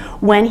in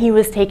when he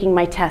was taking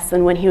my tests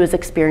and when he was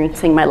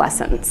experiencing my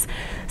lessons.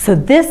 So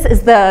this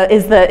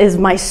is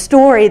my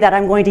story that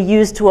I'm going to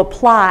use to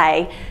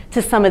apply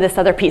to some of this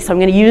other piece. So I'm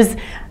going to use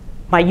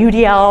my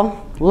UDL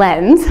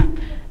lens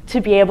to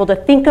be able to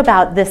think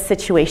about this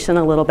situation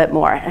a little bit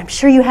more. I'm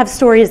sure you have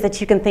stories that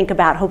you can think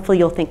about, hopefully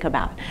you'll think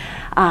about.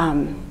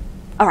 All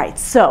right,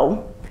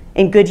 so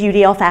in good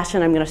UDL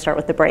fashion, I'm gonna start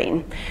with the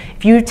brain.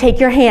 If you take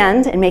your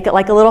hand and make it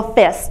like a little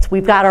fist,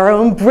 we've got our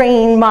own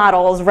brain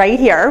models right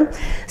here.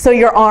 So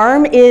your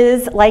arm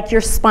is like your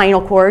spinal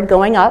cord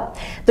going up.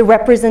 The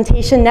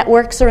representation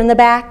networks are in the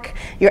back.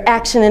 Your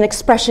action and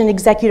expression,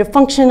 executive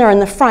function are in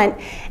the front.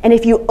 And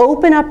if you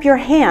open up your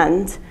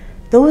hand,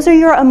 those are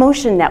your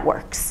emotion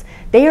networks.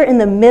 They are in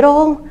the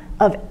middle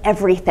of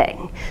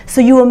everything. So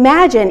you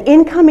imagine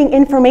incoming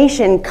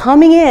information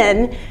coming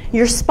in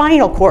your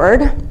spinal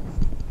cord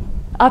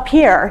up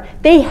here,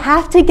 they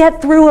have to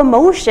get through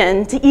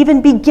emotion to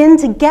even begin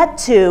to get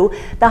to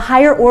the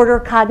higher order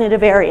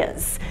cognitive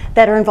areas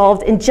that are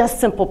involved in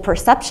just simple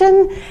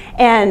perception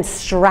and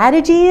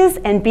strategies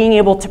and being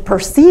able to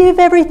perceive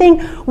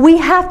everything. We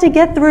have to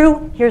get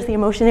through, here's the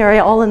emotion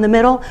area all in the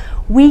middle,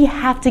 we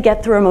have to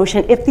get through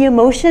emotion. If the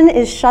emotion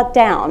is shut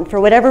down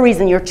for whatever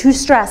reason, you're too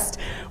stressed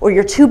or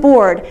you're too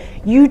bored,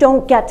 you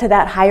don't get to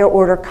that higher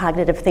order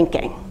cognitive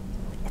thinking.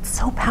 It's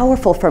so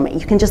powerful for me.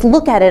 You can just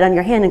look at it on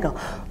your hand and go,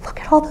 look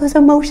at all those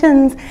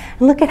emotions,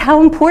 and look at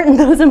how important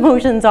those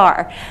emotions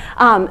are.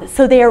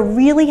 So they are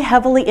really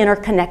heavily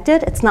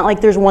interconnected. It's not like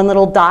there's one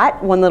little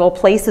dot, one little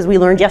place, as we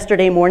learned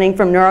yesterday morning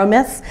from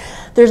Neuromyths.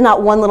 There's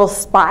not one little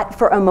spot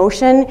for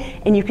emotion,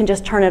 and you can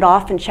just turn it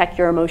off and check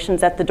your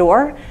emotions at the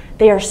door.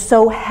 They are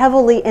so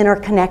heavily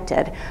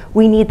interconnected.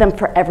 We need them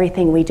for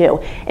everything we do.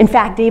 In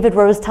fact, David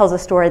Rose tells a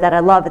story that I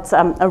love. It's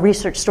a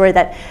research story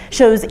that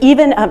shows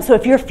even, so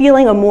if you're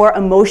feeling a more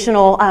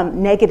emotional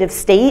negative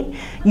state,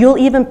 you'll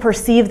even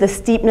perceive the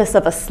steepness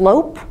of a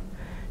slope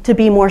to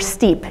be more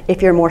steep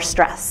if you're more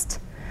stressed.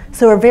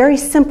 So a very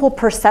simple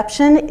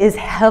perception is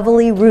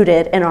heavily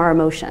rooted in our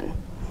emotion.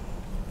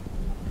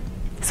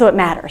 So it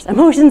matters.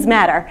 Emotions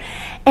matter.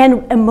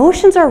 And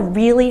emotions are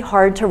really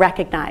hard to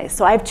recognize.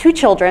 So I have 2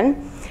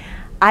 children.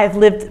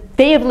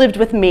 They have lived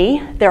with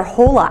me their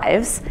whole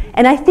lives,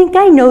 and I think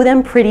I know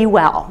them pretty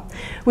well.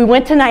 We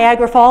went to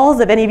Niagara Falls.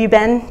 Have any of you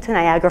been to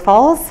Niagara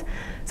Falls?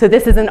 So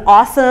this is an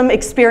awesome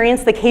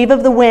experience, the Cave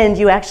of the Wind.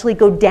 You actually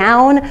go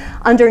down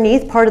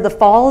underneath part of the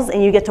falls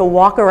and you get to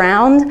walk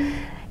around,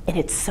 and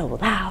it's so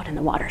loud and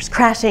the water's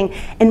crashing.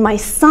 And my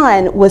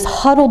son was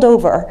huddled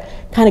over,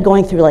 kind of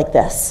going through like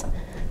this.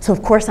 So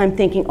of course I'm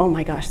thinking, oh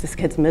my gosh, this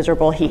kid's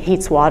miserable. He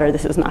hates water.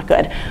 This is not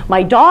good.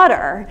 My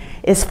daughter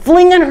is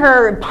flinging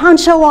her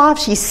poncho off.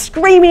 She's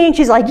screaming.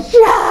 She's like,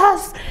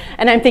 yes!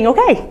 And I'm thinking,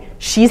 okay,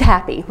 she's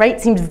happy, right?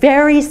 Seems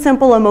very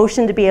simple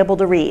emotion to be able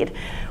to read.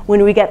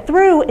 When we get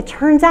through, it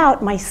turns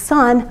out my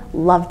son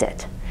loved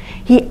it.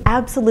 He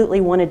absolutely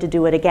wanted to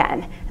do it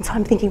again. And so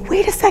I'm thinking,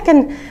 wait a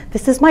second,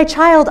 this is my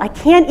child. I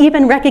can't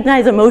even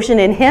recognize emotion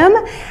in him.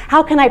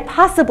 How can I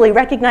possibly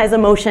recognize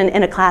emotion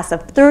in a class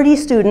of 30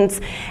 students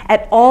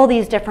at all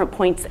these different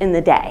points in the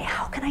day?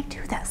 How can I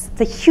do this?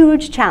 It's a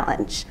huge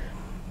challenge.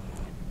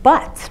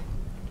 But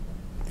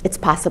it's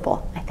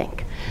possible, I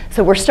think.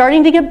 So we're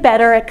starting to get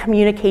better at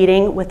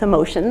communicating with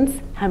emotions.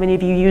 How many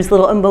of you use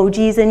little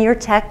emojis in your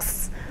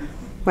texts?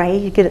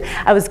 Right?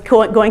 I was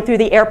going through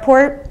the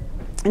airport,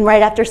 and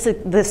right after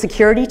the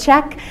security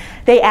check,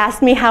 they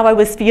asked me how I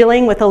was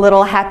feeling with a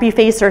little happy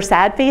face or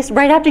sad face.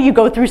 Right after you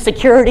go through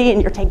security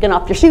and you're taking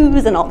off your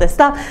shoes and all this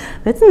stuff,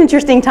 it's an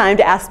interesting time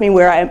to ask me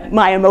where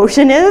my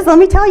emotion is. Let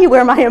me tell you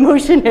where my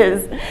emotion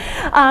is.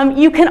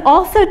 You can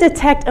also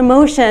detect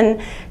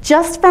emotion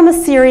just from a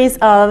series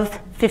of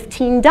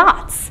 15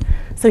 dots.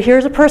 So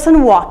here's a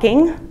person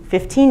walking,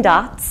 15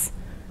 dots.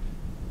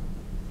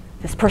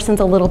 This person's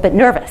a little bit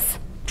nervous.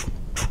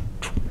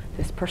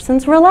 This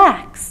person's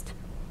relaxed.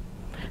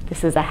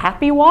 This is a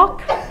happy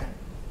walk,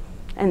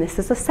 and this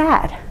is a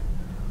sad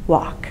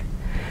walk.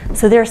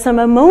 So there are some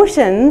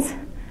emotions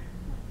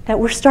that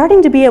we're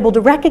starting to be able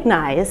to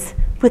recognize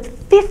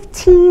with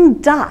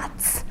 15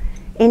 dots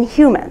in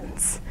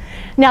humans.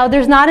 Now,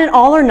 there's not an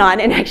all or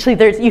none, and actually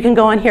you can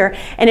go on here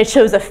and it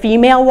shows a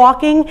female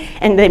walking,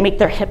 and they make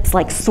their hips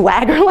like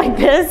swagger like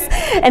this,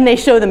 and they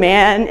show the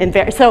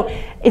man. So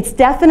it's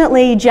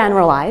definitely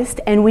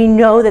generalized, and we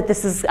know that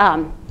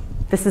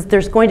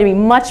there's going to be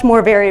much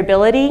more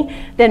variability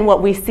than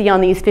what we see on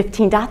these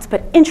 15 dots,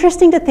 but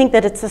interesting to think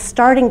that it's a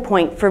starting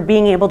point for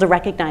being able to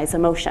recognize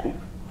emotion.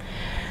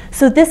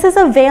 So this is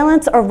a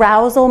valence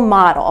arousal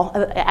model.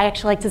 I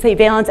actually like to say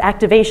valence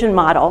activation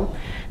model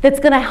that's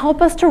going to help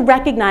us to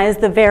recognize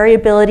the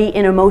variability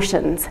in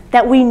emotions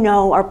that we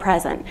know are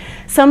present.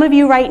 Some of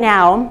you right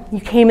now,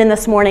 you came in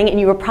this morning and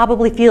you were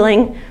probably feeling,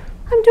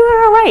 I'm doing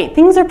all right,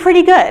 things are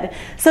pretty good.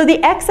 So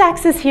the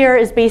x-axis here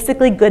is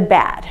basically good,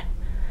 bad.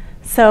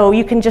 So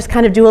you can just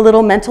kind of do a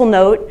little mental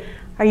note.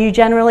 Are you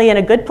generally in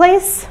a good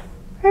place,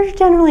 or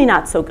generally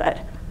not so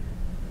good?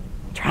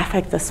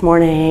 Traffic this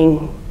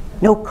morning,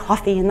 no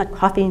coffee in the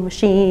coffee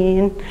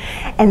machine.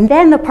 And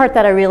then the part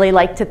that I really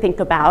like to think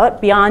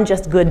about, beyond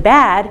just good,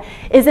 bad,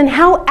 is in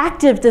how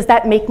active does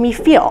that make me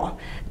feel?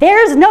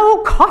 There's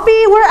no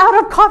coffee, we're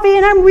out of coffee,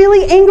 and I'm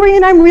really angry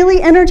and I'm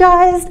really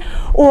energized.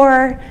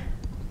 Or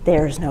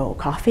there's no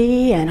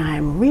coffee and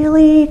I'm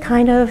really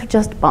kind of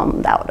just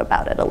bummed out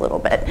about it a little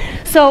bit.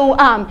 So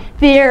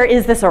there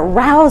is this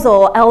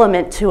arousal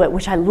element to it,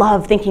 which I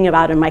love thinking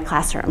about in my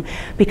classroom.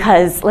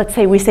 Because let's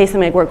say we say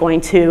something like we're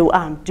going to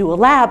do a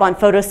lab on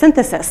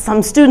photosynthesis.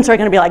 Some students are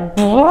going to be like,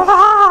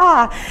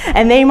 blah!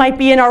 And they might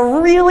be in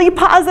a really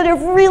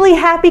positive, really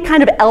happy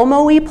kind of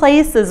Elmo-y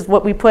place is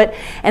what we put.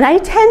 And I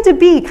tend to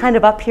be kind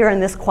of up here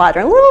in this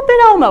quadrant, a little bit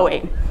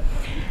Elmo-y.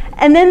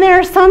 And then there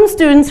are some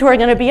students who are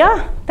going to be,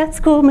 that's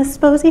cool, Mrs.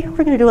 Posey,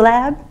 we're going to do a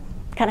lab.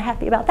 Kind of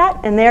happy about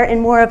that. And they're in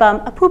more of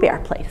a Pooh Bear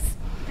place.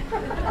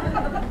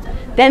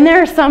 Then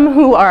there are some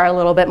who are a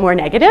little bit more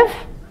negative.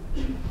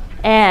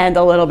 and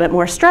a little bit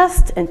more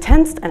stressed and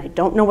tensed, and I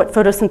don't know what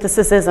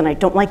photosynthesis is, and I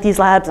don't like these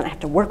labs, and I have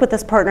to work with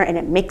this partner, and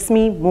it makes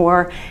me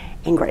more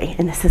angry.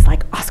 And this is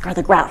like Oscar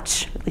the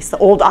Grouch, at least the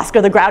old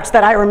Oscar the Grouch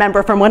that I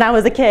remember from when I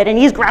was a kid, and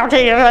he's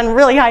grouchy and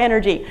really high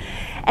energy.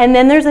 And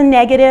then there's a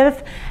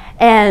negative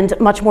and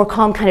much more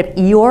calm kind of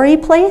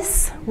Eeyore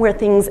place where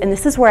things, and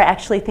this is where I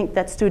actually think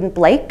that student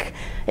Blake,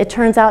 it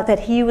turns out that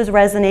he was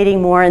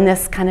resonating more in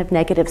this kind of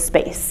negative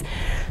space.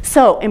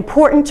 So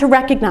important to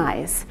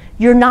recognize,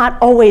 you're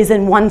not always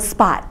in one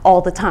spot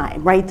all the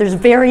time, right? There's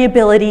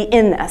variability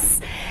in this.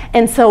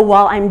 And so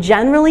while I'm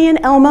generally in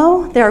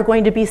Elmo, there are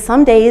going to be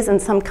some days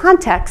and some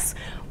contexts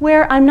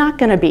where I'm not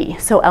gonna be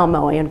so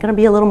Elmo-y. I'm gonna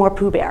be a little more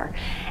Pooh Bear.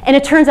 And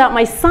it turns out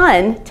my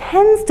son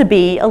tends to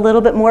be a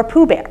little bit more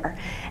Pooh Bear.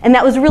 And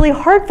that was really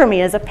hard for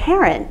me as a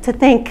parent to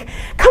think,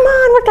 come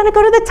on, we're gonna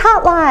go to the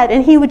tot lot.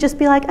 And he would just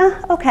be like,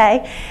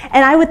 okay.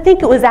 And I would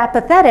think it was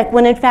apathetic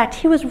when in fact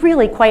he was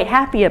really quite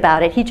happy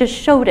about it. He just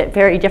showed it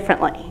very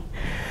differently.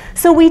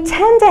 So we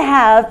tend to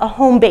have a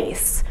home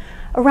base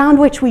around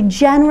which we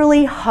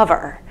generally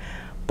hover.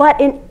 But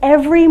in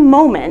every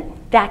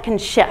moment, that can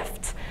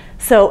shift.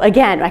 So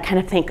again, I kind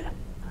of think,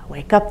 I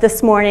wake up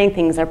this morning,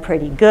 things are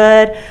pretty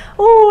good.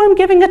 Oh, I'm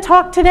giving a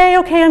talk today.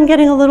 Okay, I'm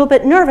getting a little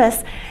bit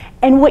nervous.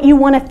 And what you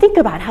want to think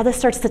about, how this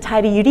starts to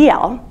tie to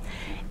UDL,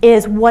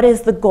 is what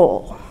is the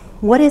goal?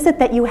 What is it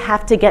that you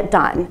have to get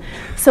done?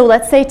 So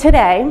let's say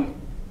today,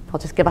 I'll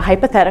just give a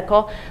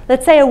hypothetical.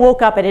 Let's say I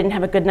woke up, I didn't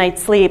have a good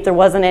night's sleep, there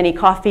wasn't any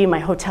coffee, my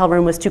hotel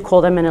room was too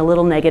cold, I'm in a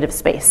little negative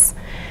space.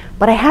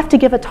 But I have to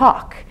give a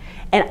talk.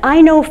 And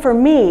I know for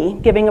me,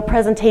 giving a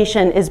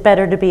presentation is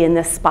better to be in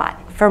this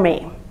spot, for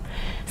me.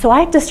 So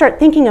I have to start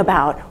thinking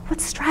about what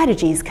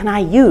strategies can I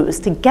use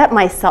to get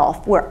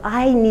myself where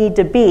I need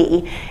to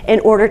be in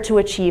order to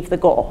achieve the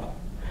goal.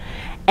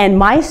 And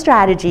my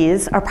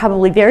strategies are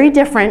probably very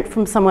different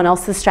from someone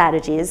else's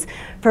strategies.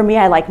 For me,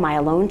 I like my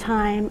alone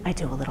time. I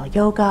do a little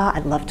yoga. I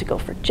love to go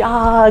for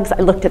jogs. I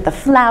looked at the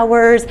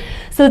flowers.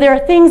 So there are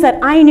things that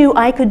I knew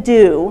I could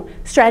do,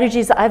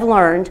 strategies that I've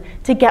learned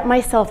to get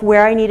myself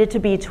where I needed to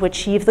be to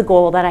achieve the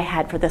goal that I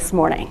had for this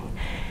morning.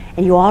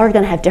 And you all are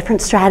going to have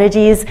different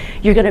strategies.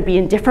 You're going to be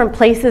in different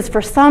places.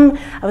 For some,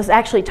 I was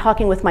actually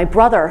talking with my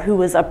brother who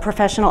was a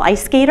professional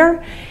ice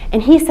skater,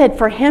 and he said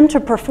for him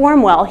to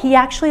perform well, he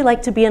actually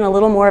liked to be in a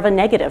little more of a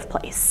negative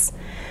place.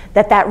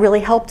 That really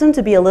helped him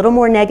to be a little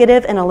more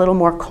negative and a little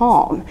more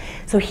calm.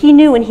 So he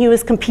knew when he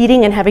was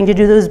competing and having to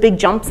do those big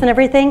jumps and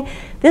everything,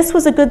 this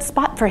was a good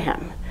spot for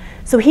him.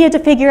 So he had to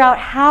figure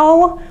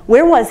out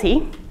where was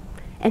he?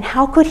 And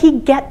how could he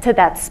get to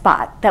that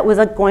spot that was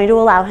going to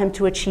allow him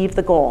to achieve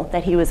the goal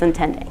that he was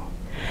intending?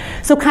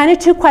 So kind of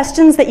two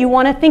questions that you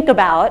want to think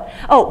about.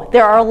 Oh,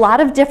 there are a lot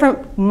of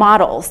different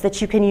models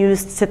that you can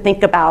use to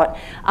think about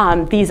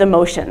these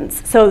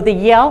emotions. So the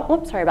Yale,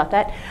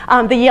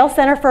 the Yale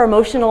Center for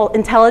Emotional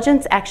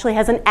Intelligence actually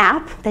has an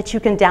app that you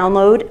can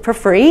download for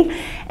free,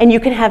 and you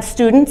can have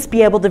students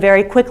be able to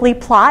very quickly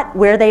plot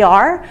where they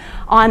are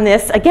on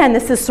this. Again,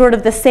 this is sort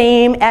of the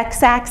same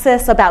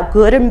x-axis about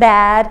good and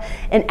bad,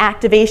 and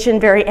activation,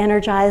 very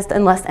energized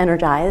and less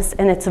energized,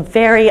 and it's a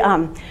very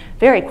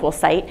cool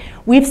site.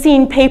 We've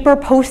seen paper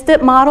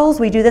post-it models.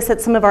 We do this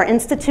at some of our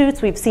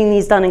institutes. We've seen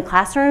these done in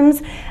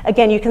classrooms.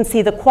 Again, you can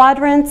see the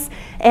quadrants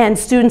and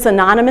students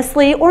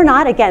anonymously or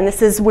not. Again,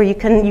 this is where you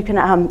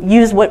can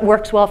use what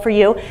works well for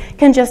you.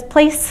 Can just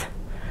place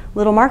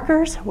little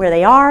markers where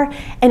they are,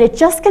 and it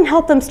just can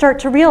help them start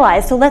to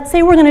realize. So let's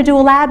say we're going to do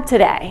a lab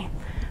today.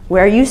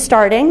 Where are you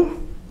starting?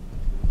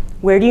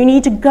 Where do you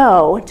need to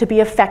go to be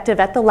effective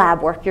at the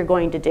lab work you're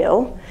going to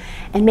do?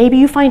 And maybe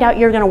you find out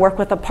you're going to work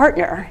with a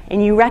partner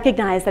and you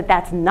recognize that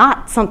that's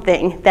not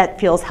something that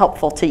feels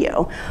helpful to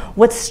you.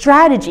 What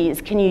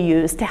strategies can you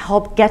use to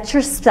help get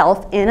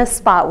yourself in a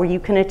spot where you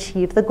can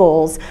achieve the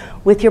goals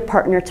with your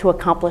partner to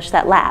accomplish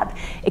that lab?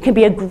 It can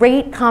be a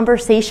great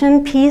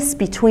conversation piece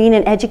between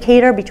an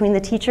educator, between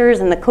the teachers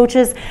and the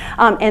coaches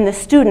and the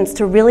students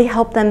to really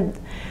help them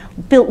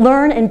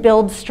learn and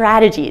build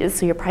strategies.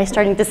 So you're probably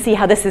starting to see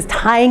how this is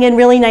tying in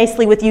really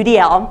nicely with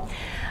UDL.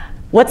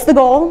 What's the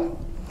goal?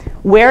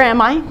 Where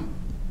am I?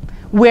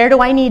 Where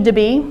do I need to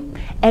be?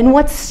 And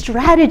what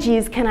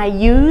strategies can I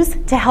use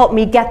to help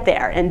me get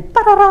there? And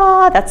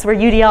that's where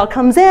UDL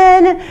comes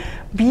in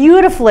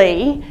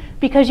beautifully,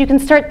 because you can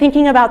start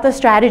thinking about the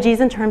strategies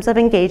in terms of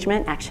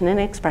engagement, action and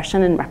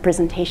expression, and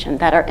representation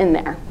that are in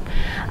there.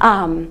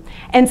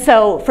 And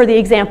so for the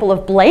example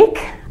of Blake,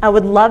 I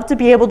would love to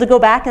be able to go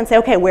back and say,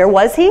 okay, where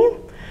was he?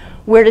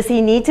 Where does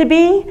he need to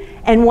be?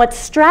 And what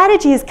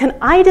strategies can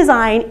I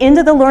design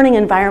into the learning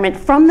environment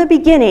from the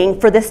beginning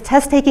for this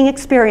test-taking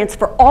experience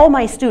for all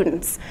my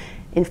students?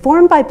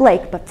 Informed by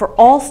Blake, but for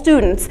all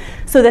students,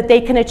 so that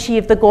they can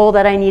achieve the goal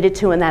that I needed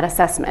to in that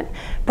assessment.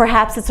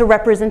 Perhaps it's a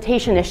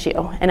representation issue,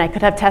 and I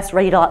could have tests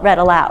read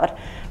aloud.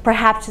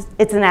 Perhaps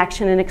it's an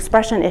action and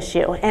expression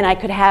issue, and I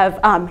could have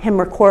him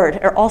record,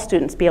 or all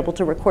students be able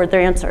to record their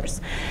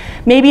answers.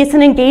 Maybe it's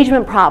an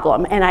engagement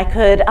problem, and I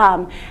could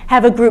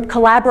have a group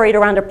collaborate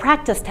around a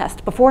practice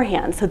test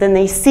beforehand, so then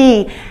they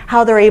see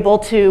how they're able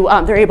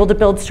to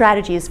build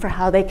strategies for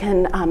how they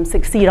can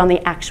succeed on the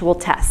actual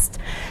test.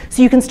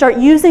 So you can start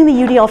using the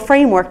UDL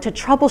framework to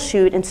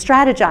troubleshoot and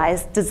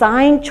strategize,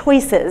 design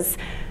choices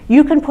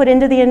you can put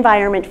into the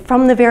environment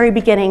from the very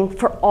beginning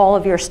for all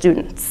of your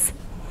students.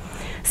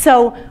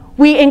 So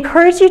we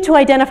encourage you to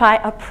identify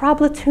a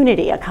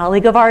probability. A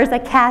colleague of ours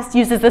at CAST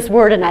uses this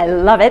word, and I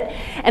love it.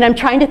 And I'm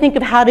trying to think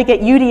of how to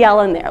get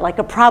UDL in there, like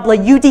a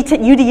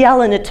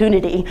UDL in a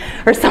tunity,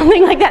 or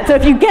something like that. So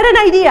if you get an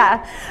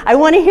idea, I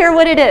want to hear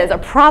what it is, a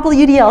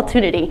UDL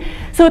tunity.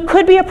 So it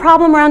could be a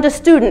problem around a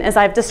student, as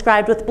I've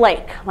described with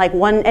Blake. Like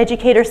one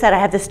educator said, I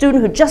have this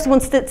student who just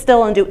wants to sit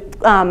still and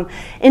do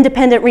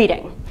independent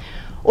reading.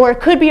 Or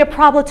it could be a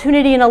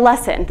probability in a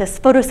lesson. This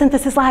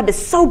photosynthesis lab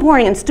is so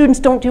boring and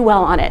students don't do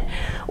well on it.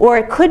 Or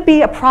it could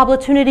be a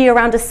probability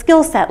around a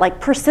skill set,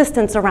 like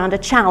persistence around a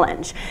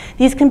challenge.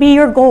 These can be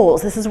your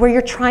goals. This is where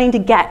you're trying to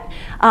get.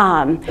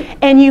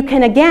 And you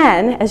can,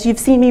 again, as you've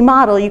seen me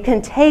model, you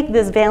can take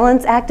this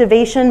valence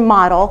activation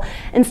model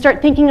and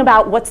start thinking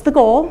about what's the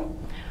goal,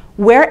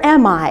 where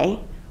am I,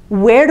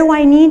 where do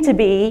I need to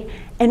be,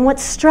 and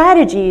what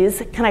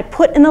strategies can I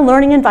put in the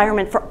learning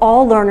environment for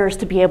all learners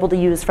to be able to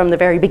use from the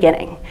very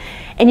beginning.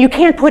 And you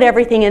can't put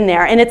everything in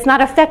there, and it's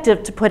not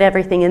effective to put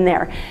everything in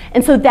there.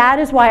 And so that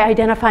is why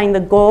identifying the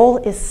goal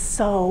is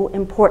so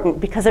important,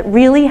 because it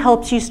really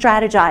helps you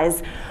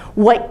strategize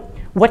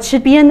what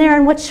should be in there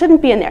and what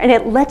shouldn't be in there. And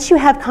it lets you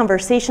have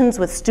conversations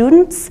with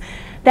students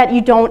that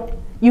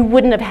you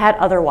wouldn't have had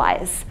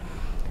otherwise.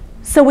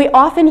 So we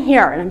often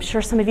hear, and I'm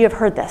sure some of you have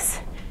heard this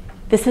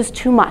is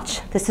too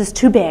much, this is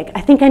too big.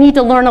 I think I need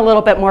to learn a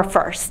little bit more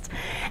first.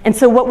 And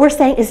so what we're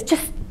saying is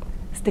just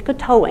stick a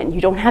toe in. You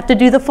don't have to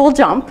do the full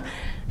jump.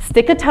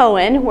 Stick a toe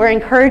in. We're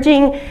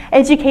encouraging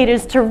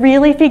educators to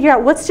really figure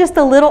out what's just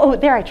a little, oh,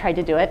 there I tried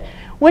to do it.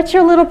 What's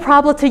your little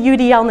problem to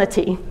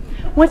UDL-nity?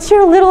 What's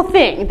your little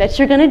thing that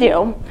you're gonna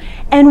do?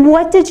 And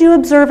what did you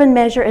observe and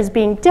measure as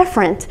being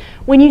different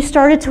when you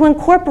started to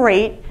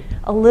incorporate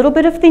a little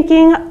bit of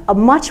thinking, a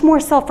much more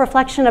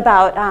self-reflection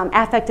about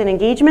affect and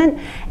engagement,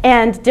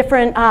 and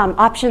different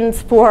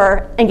options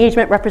for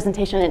engagement,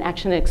 representation, and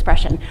action and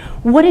expression.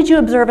 What did you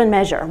observe and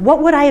measure?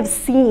 What would I have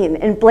seen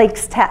in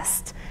Blake's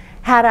test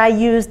had I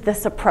used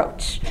this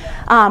approach?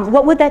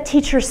 What would that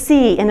teacher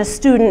see in a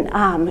student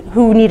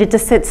who needed to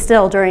sit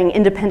still during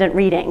independent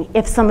reading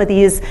if some of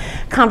these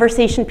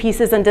conversation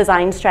pieces and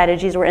design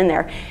strategies were in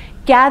there?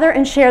 Gather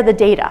and share the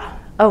data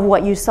of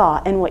what you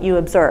saw and what you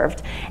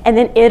observed, and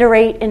then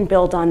iterate and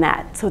build on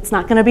that. So it's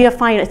not going to be a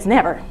final,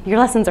 your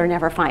lessons are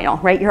never final,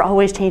 right? You're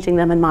always changing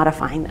them and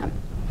modifying them.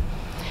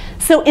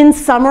 So in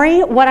summary,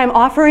 what I'm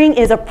offering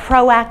is a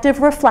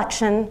proactive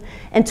reflection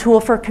and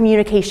tool for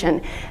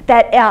communication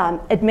that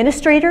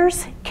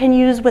administrators can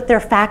use with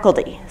their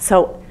faculty.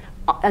 So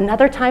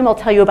another time I'll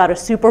tell you about a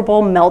Super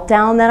Bowl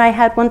meltdown that I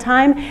had one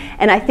time,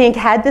 and I think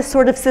had this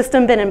sort of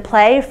system been in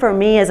play for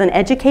me as an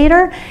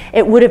educator,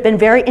 it would have been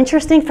very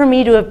interesting for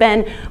me to have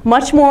been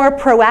much more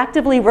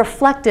proactively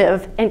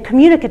reflective and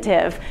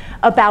communicative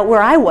about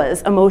where I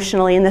was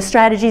emotionally and the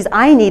strategies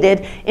I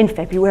needed in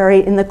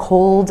February in the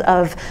cold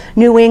of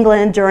New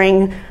England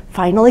during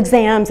final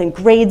exams and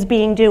grades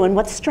being due, and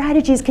what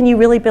strategies can you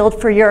really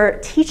build for your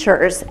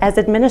teachers as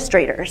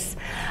administrators.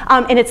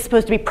 And it's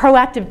supposed to be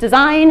proactive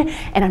design,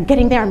 and I'm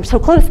getting there, I'm so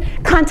close.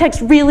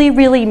 Context really,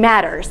 really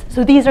matters.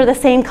 So these are the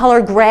same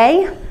color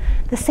gray,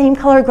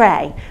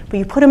 but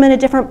you put them in a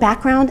different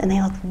background and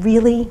they look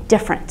really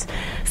different.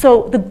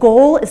 So the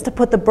goal is to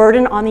put the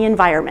burden on the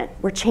environment.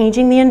 We're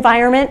changing the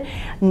environment,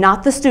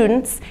 not the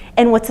students,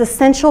 and what's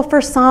essential for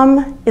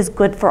some is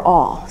good for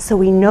all. So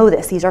we know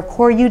this. These are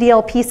core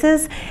UDL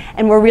pieces,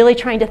 and we're really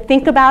trying to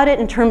think about it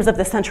in terms of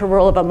the central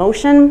role of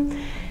emotion,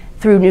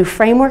 through new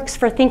frameworks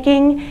for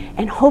thinking,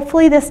 and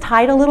hopefully this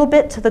tied a little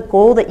bit to the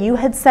goal that you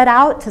had set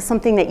out, to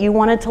something that you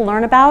wanted to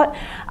learn about.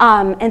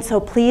 And so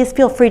please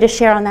feel free to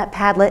share on that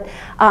Padlet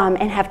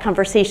and have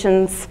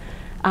conversations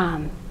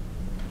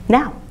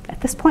now,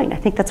 at this point. I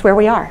think that's where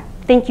we are.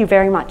 Thank you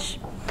very much.